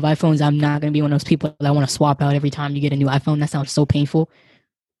hype of iPhones. I'm not gonna be one of those people that want to swap out every time you get a new iPhone. That sounds so painful.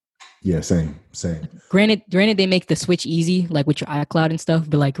 Yeah, same. Granted, they make the switch easy, like with your iCloud and stuff.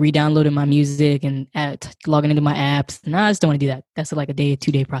 But like re-downloading my music and logging into my apps, I just don't want to do that. That's like a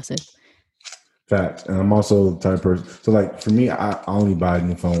 2-day process. Fact, and I'm also the type of person. So like for me, I only buy a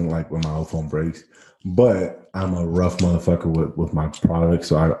new phone like when my old phone breaks. But I'm a rough motherfucker with my product,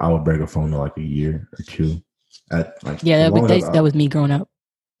 so I would break a phone in like a year or two. That was me growing up.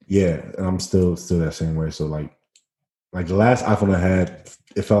 Yeah, and I'm still that same way. So like, Like the last iPhone I had,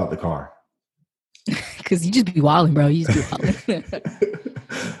 it fell out the car. Because you just be wilding, bro. You just be wilding.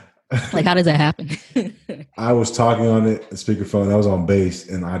 Like, how does that happen? I was talking on it, speakerphone. I was on bass,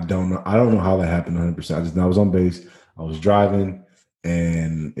 and I don't know. I don't know how that happened 100%. I just know I was on bass. I was driving,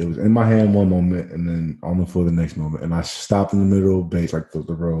 and it was in my hand one moment, and then on the floor the next moment. And I stopped in the middle of bass, like the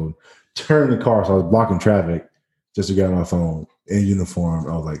road, turned the car, so I was blocking traffic just to get my phone in uniform.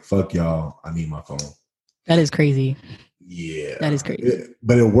 I was like, "Fuck y'all! I need my phone." That is crazy. Yeah, That is crazy.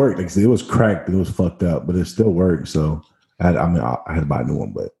 but it worked. Like I said, it was cracked and it was fucked up, but it still worked. So I had to buy a new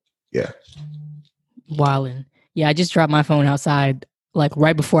one, but yeah. Wildin'. Yeah, I just dropped my phone outside, like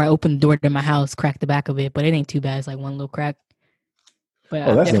right before I opened the door to my house, cracked the back of it, but it ain't too bad. It's like one little crack. But Oh,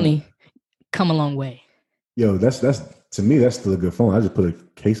 I've that's not. definitely come a long way. Yo, that's to me. That's still a good phone. I just put a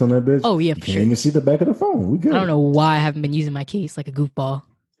case on that bitch. Oh yeah, You for can't sure. even see the back of the phone. We I don't good. know why I haven't been using my case like a goofball.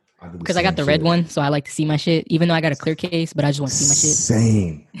 I do the Because I got same the red shit. one, so I like to see my shit. Even though I got a clear case, but I just want to see my shit.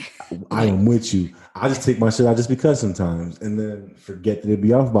 Same. I Like, am with you. I just take my shit out just because sometimes, and then forget that it'd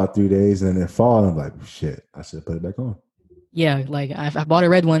be off about 3 days, and then it fall. And I'm like, shit, I should have put it back on. yeah, like I bought a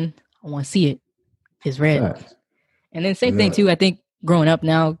red one. I want to see it. It's red. Facts. And then same And thing then, too. I think growing up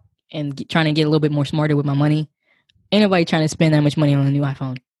now and trying to get a little bit more smarter with my money. Ain't nobody trying to spend that much money on a new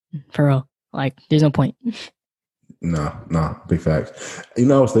iPhone. For real. Like, there's no point. no, big facts. You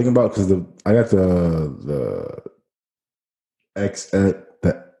know, I was thinking about because I got the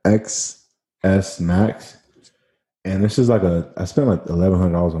the XS Max, and this is like I spent like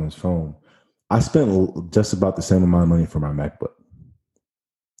 $1,100 on this phone. I spent just about the same amount of money for my MacBook.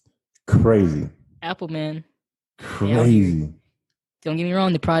 Crazy, Apple, man. They out here. crazy. Don't get me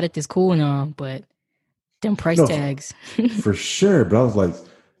wrong, the product is cool and all, but them price No, tags. for sure. But I was like,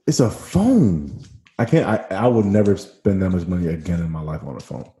 it's a phone. I can't. I would never spend that much money again in my life on a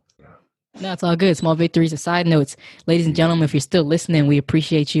phone. No, it's all good. Small victories and side notes. Ladies and gentlemen, if you're still listening, we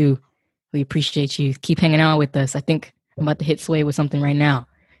appreciate you. We appreciate you. Keep hanging out with us. I think I'm about to hit Sway with something right now.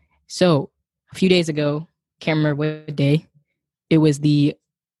 So, a few days ago, can't remember what day, it was the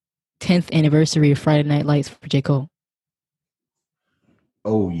 10th anniversary of Friday Night Lights for J. Cole.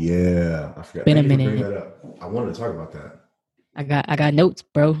 Oh yeah, I forgot. Been a Thank you for bringing minute. that up. I wanted to talk about that. I got notes,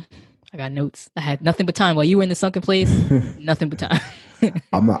 bro. I got notes. I had nothing but time while you were in the sunken place. Nothing but time.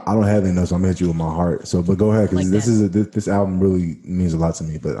 I'm not. I don't have any notes. I'm gonna hit you with my heart. So, but go ahead because Like this that. is this album really means a lot to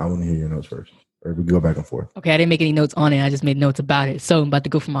me. But I want to hear your notes first, or we go back and forth. Okay, I didn't make any notes on it. I just made notes about it. So I'm about to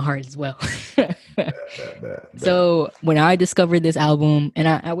go from my heart as well. That. So when I discovered this album, and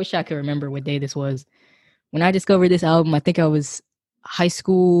I wish I could remember what day this was. When I discovered this album, I think I was high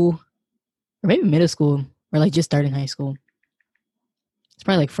school or maybe middle school or like just starting high school. It's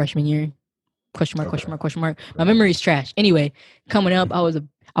probably like freshman year. Question mark, question Okay. mark, question mark. My memory is trash. Anyway, coming up,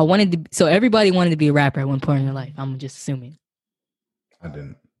 I wanted to, so everybody wanted to be a rapper at one point in their life. I'm just assuming. I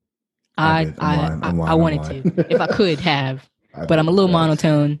didn't. I I did. I'm I lying. I, I'm I lying. I'm wanted to, lying. if I could have, I but I'm a didn't. little Facts.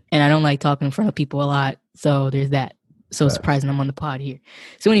 monotone and I don't like talking in front of people a lot. So there's that. So Facts. surprising I'm on the pod here.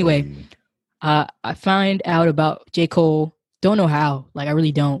 So anyway, Hey. I find out about J. Cole. Don't know how. Like I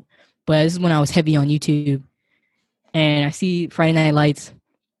really don't. But this is when I was heavy on YouTube, and I see Friday Night Lights.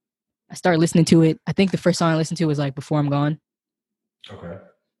 I start listening to it. I think the first song I listened to was like Before I'm Gone, Okay.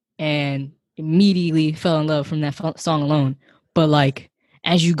 and immediately fell in love from that song alone. But like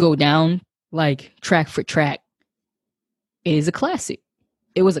as you go down, like track for track, it is a classic.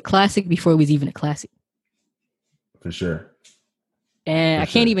 It was a classic before it was even a classic. For sure. And For I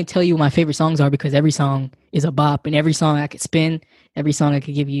can't sure. even tell you what my favorite songs are because every song is a bop, and every song I could spin, every song I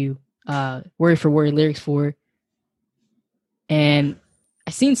could give you word for word lyrics for. And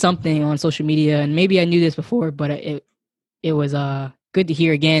I seen something on social media, and maybe I knew this before, but it was good to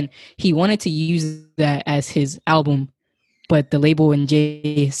hear again. He wanted to use that as his album, but the label and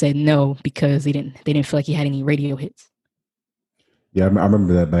Jay said no because they didn't feel like he had any radio hits. Yeah, I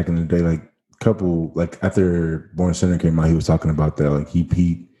remember that back in the day. Like, couple like after Born Center came out, he was talking about that. Like,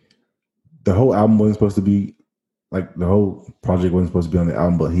 he the whole album wasn't supposed to be like the whole project wasn't supposed to be on the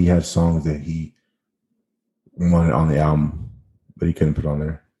album, but he had songs that he wanted on the album, but he couldn't put on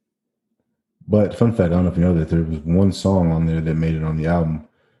there. But fun fact, I don't know if you know that there was one song on there that made it on the album,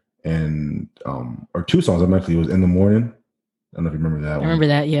 and or two songs. I'm actually, it was In the Morning. I don't know if you remember that I one. remember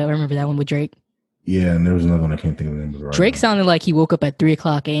that. Yeah, I remember that one with Drake. Yeah, and there was another one I can't think of the name of it right Drake now. sounded like he woke up at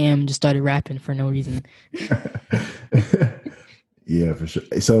 3:00 a.m. and just started rapping for no reason. Yeah, for sure.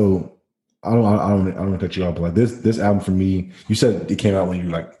 So I don't cut you off, but like this album for me, you said it came out when you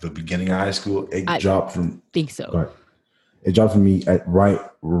were like the beginning of high school. It I dropped from think so. right. It dropped for me at right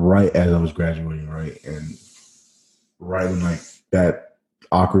as I was graduating, right, and right when like that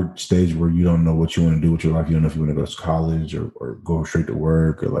awkward stage where you don't know what you want to do with your life. You don't know if you want to go to college or go straight to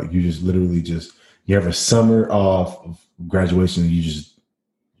work, or like you just literally just you have a summer off of graduation and you just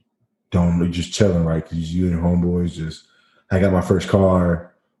don't, you're just chilling, right? Because you and your homeboys just, I got my first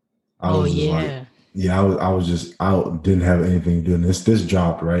car. I Oh was just like, yeah. yeah, I was just out, didn't have anything to do. And this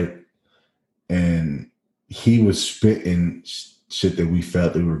dropped, right? And he was spitting shit that we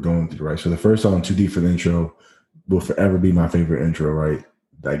felt that we were going through, right? So the first song, Too Deep for the Intro, will forever be my favorite intro, right?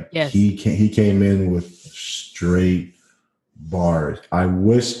 Like Yes. he came in with straight bars. I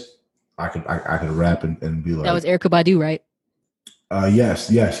wish I could rap and be That was like, Erica Badu, right? yes,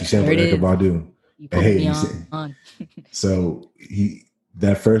 he There sampled it Erica is. Badu. You put Hey, me on. so he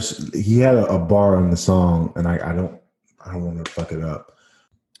had a bar on the song, and I don't want to fuck it up.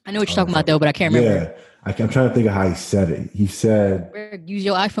 I know what I you're don't talking about fuck though, it. but I can't remember. Yeah, I'm trying to think of how he said it. He said, Use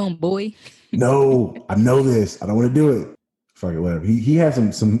your iPhone, boy. "No, I know this. I don't want to do it. Fuck it, whatever." He had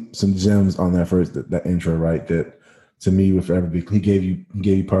some gems on that first that intro, right? That to me would forever be. He gave you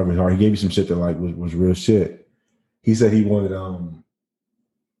part of his heart. He gave you some shit that like was real shit. He said he wanted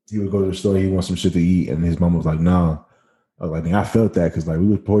he would go to the store. He wants some shit to eat, and his mom was like, "Nah." I was like, I felt that because like we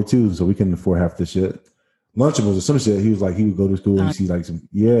was poor too, so we couldn't afford half the shit. Lunchables or some shit. He was like, he would go to school and see like some,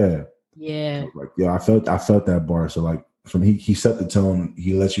 yeah. Yeah. Like, yeah, I felt that bar. So like from he set the tone.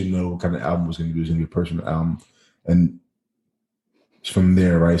 He let you know what kind of album was going to be. It was going to be a personal album, and from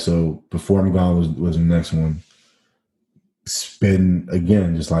there, right. So Before I'm Gone was the next one. Spin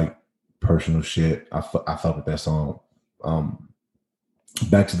again, just like personal shit. I felt with that song.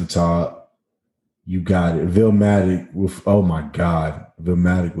 Back to the Top. You got it. Vilmatic with, oh my God.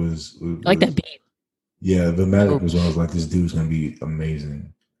 Vilmatic was I like that beat. yeah, Vilmatic was when I was like, this dude's gonna be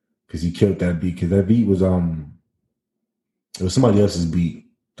amazing. Cause he killed that beat. Cause that beat was it was somebody else's beat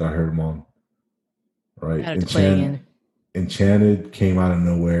that I heard him on. Right. Enchanted came out of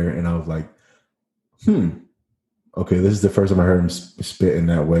nowhere and I was like, okay, this is the first time I heard him spit in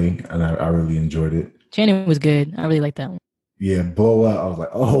that way, and I really enjoyed it. Enchanted was good. I really like that one. Yeah, Blow Up. I was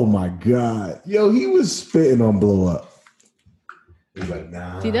like, oh my God. Yo, he was spitting on Blow Up. He was like,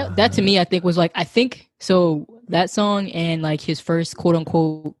 nah. See, that to me, I think so that song and like his first quote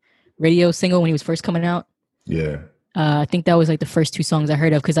unquote radio single when he was first coming out. Yeah. I think that was like the first two songs I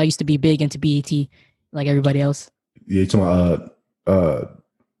heard of because I used to be big into BET like everybody else. Yeah, you're talking about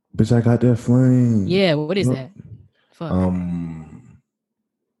Bitch, I Got That Flame. Yeah, what is that? Fuck.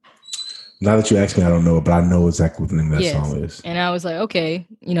 Now that you ask me, I don't know, but I know exactly what the name of that song is. And I was like, okay,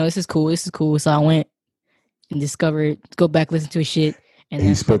 this is cool. So I went and discovered, go back, listen to his shit. And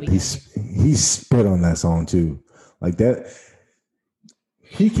he spit on that song too. Like that.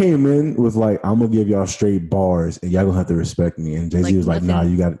 He came in with like, I'm gonna give y'all straight bars and y'all gonna have to respect me. And Jay-Z was like, nah,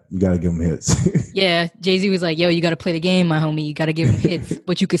 you gotta give him hits. Yeah, Jay-Z was like, yo, you gotta play the game, my homie. You gotta give him hits,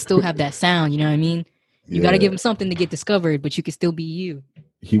 but you could still have that sound, you know what I mean? You gotta give him something to get discovered, but you could still be you.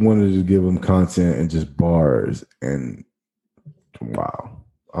 He wanted to give him content and just bars, and wow.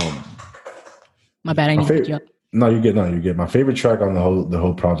 My bad, I need to pick you up. No, you're good. My favorite track on the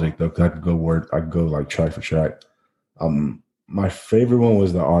whole project though, because I could go like track for track. My favorite one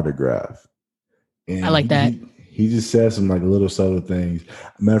was the Autograph. And I like that. He just said some like little subtle things.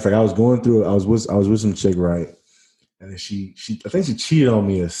 Matter of fact, I was going through it. I was with some chick, right? And then she I think she cheated on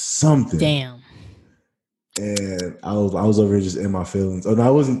me or something. Damn. And I was over here just in my feelings. Oh no, I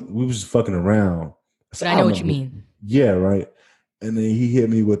wasn't. We was just fucking around. But I know what you mean. Yeah, right. And then he hit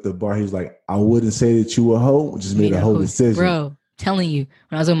me with the bar. He was like, "I wouldn't say that you a hoe. Just made a whole decision." Bro, telling you,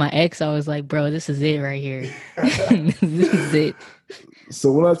 when I was with my ex, I was like, "Bro, this is it right here. This is it."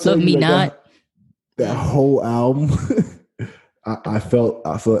 So when I tell you, me like, not that whole album, I felt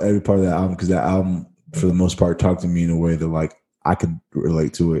every part of that album because that album, for the most part, talked to me in a way that like I could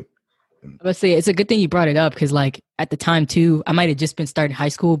relate to it. Let's say it's a good thing you brought it up because like at the time too, I might have just been starting high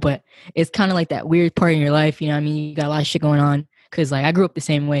school, but it's kind of like that weird part in your life. You know what I mean? You got a lot of shit going on because like I grew up the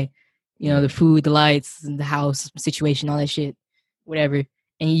same way. The food, the lights, the house situation, all that shit, whatever.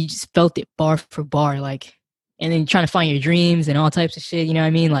 And you just felt it bar for bar, like, and then trying to find your dreams and all types of shit. You know what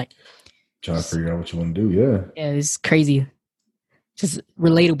I mean? Like trying to figure out what you want to do. Yeah. Yeah, it's crazy. Just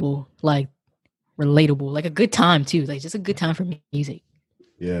relatable, like a good time too. Like just a good time for music.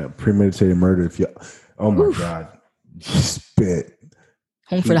 Yeah, Premeditated Murder. Oh my God, spit.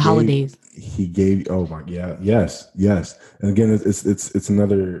 Home for the holidays. He gave. Oh my God, yes. And again, it's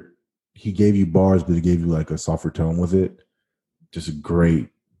another. He gave you bars, but he gave you like a softer tone with it. Just great.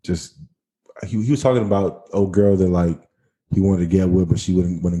 Just he was talking about old girl that like he wanted to get with, but she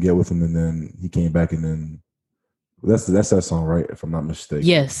wouldn't get with him, and then he came back, and then that's that song, right? If I'm not mistaken.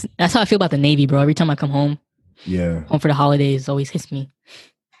 Yes, that's how I feel about the Navy, bro. Every time I come home, Yeah. Home for the Holidays always hits me.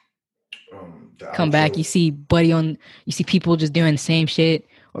 The Come back, outro. you see people just doing the same shit,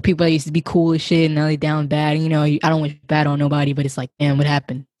 or people that used to be cool as shit and now they down bad. You know, I don't wish bad on nobody, but it's like, damn, what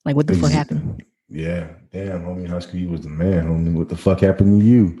happened? Like, what the fuck Ex- happened? yeah. Damn, homie, High School, you was the man, homie. What the fuck happened to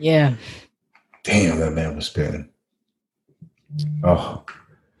you? Yeah, Damn, that man was spinning. Oh,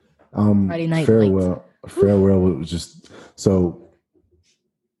 Friday Night Lights. farewell was just so.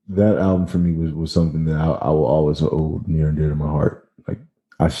 That album for me was something that I will always hold near and dear to my heart. Like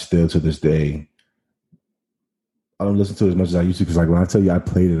I still to this day, I don't listen to it as much as I used to because like when I tell you I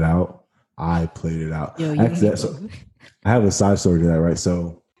played it out, I played it out. Yo, you and Actually, me that, so both. I have a side story to that, right?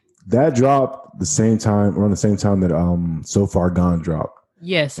 So that dropped the same time, around the same time that So Far Gone dropped,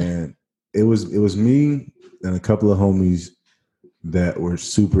 Yes, and it was me and a couple of homies that were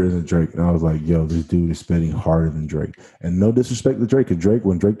super into Drake, and I was like, "Yo, this dude is spitting harder than Drake." And no disrespect to Drake, because Drake,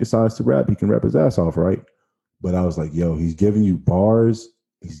 when Drake decides to rap, he can rap his ass off, right? But I was like, "Yo, he's giving you bars,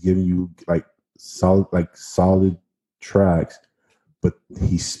 he's giving you solid tracks, but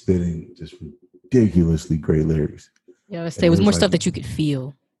he's spitting just ridiculously great lyrics." yeah. I say And it it was was more like, stuff that you could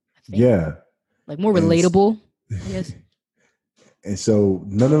feel. I think yeah, like more and relatable. I guess. and so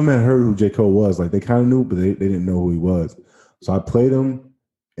none of them had heard who J. Cole was. Like they kind of knew, but they didn't know who he was. So I played him,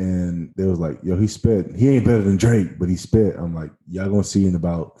 and they was like, "Yo, he spit. He ain't better than Drake, but he spit." I'm like, "Y'all gonna see in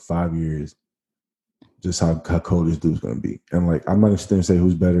about 5 years just how cold this dude's gonna be." And like, I'm not gonna sit there and say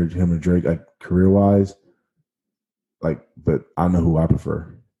who's better, him or Drake, like career wise. Like, but I know who I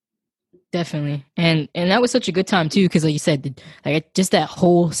prefer. Definitely, and that was such a good time too, because like you said, like just that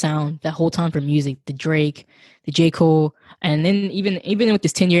whole sound, that whole time for music, the Drake, the J Cole, and then even with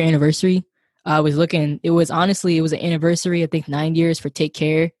this 10-year anniversary, I was looking. It was an anniversary. I think 9 years for Take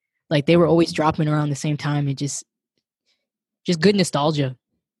Care. Like they were always dropping around the same time, and just good nostalgia.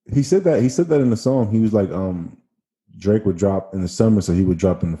 He said that in the song. He was like, Drake would drop in the summer, so he would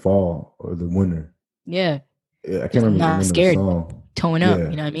drop in the fall or the winter. Yeah, Yeah, I can't just remember the not name of the scared, song. towing up. Yeah.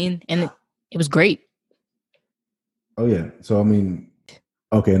 You know what I mean? And it was great. Oh yeah. So I mean,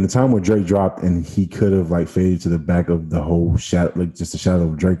 okay, in the time where Drake dropped and he could have like faded to the back of the whole shadow, like just the shadow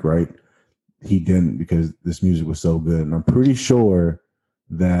of Drake, right? He didn't because this music was so good. And I'm pretty sure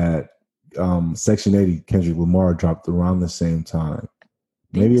that Section 80 Kendrick Lamar dropped around the same time,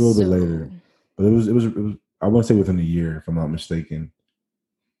 maybe Think a little bit so. later, but it was I want to say within a year, if I'm not mistaken.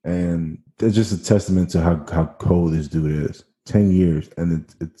 And it's just a testament to how cold this dude is. 10 years, and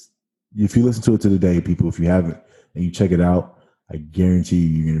it's if you listen to it to the day, people, if you haven't and you check it out, I guarantee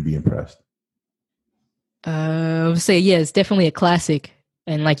you're going to be impressed. I would say yeah, it's definitely a classic,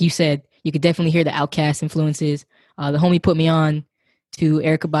 and like you said, you could definitely hear the Outcast influences. The homie put me on to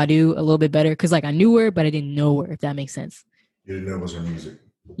Erica Badu a little bit better because like I knew her, but I didn't know her. If that makes sense. You didn't know it was her music.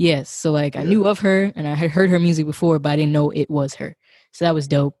 Yes, so like I Yeah. knew of her and I had heard her music before, but I didn't know it was her. So that was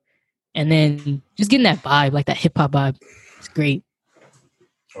dope. And then just getting that vibe, like that hip hop vibe, it's great.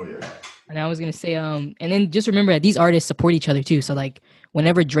 Oh yeah. And I was gonna say, and then just remember that these artists support each other too. So like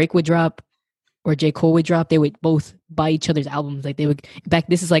whenever Drake would drop or J. Cole would drop, they would both buy each other's albums. Like they would back.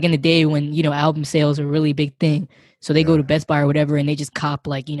 This is like in the day when album sales are a really big thing. So they go Yeah. to Best Buy or whatever, and they just cop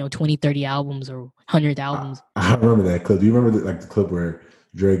like 20, 30 albums or 100 albums. I remember that clip. Do you remember the clip where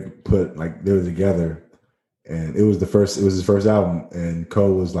Drake put like they were together, and it was his first album, and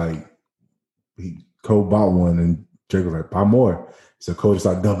Cole was like Cole bought one, and Drake was like buy more. So Cole just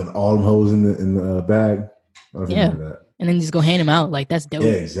started dumping all them hoes in the bag. I don't know if you Yeah, remember that. and then just go hand them out. Like that's Yeah, dope.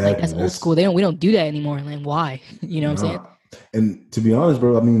 Like exactly. that's old That's school. We don't do that anymore. Like why? You know what I'm saying? nah. And to be honest,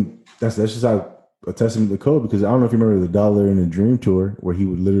 bro, I mean that's just how a testament to Cole, because I don't know if you remember the Dollar in the Dream tour where he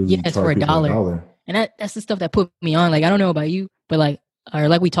would literally Yes, for charge a people a dollar. dollar. And that's the stuff that put me on. Like I don't know about you, but like or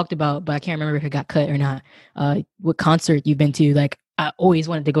like we talked about, but I can't remember if it got cut or not. What concert you've been to? Like I always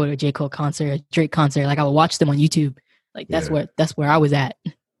wanted to go to a J. Cole concert, a Drake concert. Like I would watch them on YouTube. Like Yeah, that's where I was at.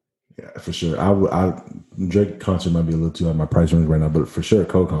 yeah, for sure. I Drake concert might be a little too on my price range right now, but for sure,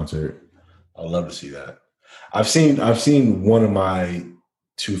 Cole concert, I'd love to see that. I've seen one of my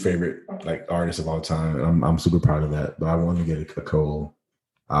two favorite like artists of all time, and I'm super proud of that. But I want to get a Cole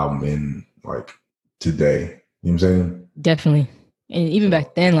album in like today. You know what I'm saying? Definitely. And even So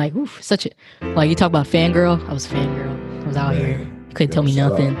back then, like oof, such a like you talk about fangirl. I was fangirl. I was out here. man, You couldn't tell yo, me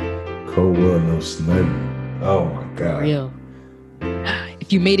shout nothing. out Cole Will no snuggie. Oh my For god. real.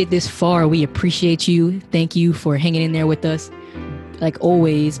 If you made it this far, we appreciate you. Thank you for hanging in there with us. Like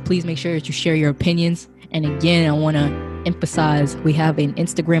always, please make sure that you share your opinions. And again, I want to emphasize we have an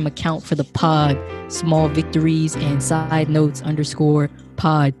Instagram account for the pod, small victories and side notes _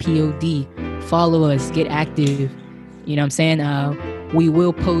 pod, POD. Follow us, get active. You know what I'm saying? We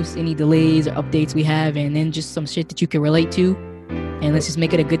will post any delays or updates we have, and then just some shit that you can relate to. And let's just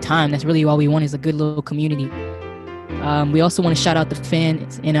make it a good time. That's really all we want, is a good little community. We also want to shout out the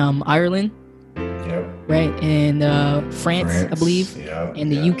fans in Ireland. Yep. Right, and France, I believe,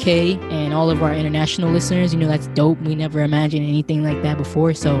 and the UK, and all of our international listeners. That's dope. We never imagined anything like that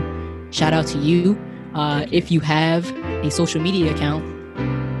before. So shout out to you. If you have a social media account,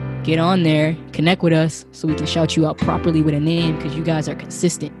 get on there, connect with us so we can shout you out properly with a name, because you guys are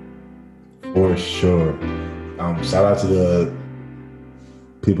consistent. For sure. Shout out to the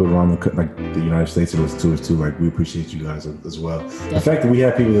people around the United States that listen to us too. Like, we appreciate you guys as well. Definitely. The fact that we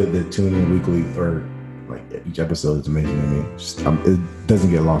have people that tune in weekly or like each episode is amazing to me. It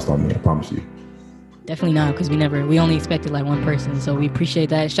doesn't get lost on me, I promise you. Definitely not, because we only expected like one person, so we appreciate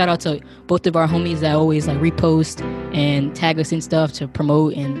that. Shout out to both of our homies that always like repost and tag us in stuff to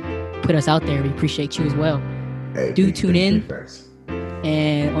promote and put us out there. We appreciate you as well. Hey, do tune in.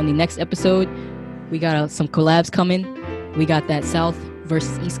 And on the next episode, we got some collabs coming. We got that South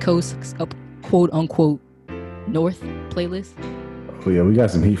versus East Coast, quote unquote, North playlist. Oh yeah, we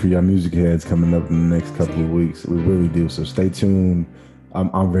got some heat for y'all music heads coming up in the next couple of weeks. We really do. So stay tuned.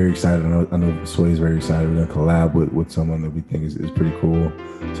 I'm very excited. I know Sway's very excited. We're gonna collab with someone that we think is pretty cool.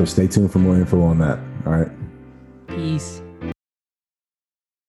 So stay tuned for more info on that. All right.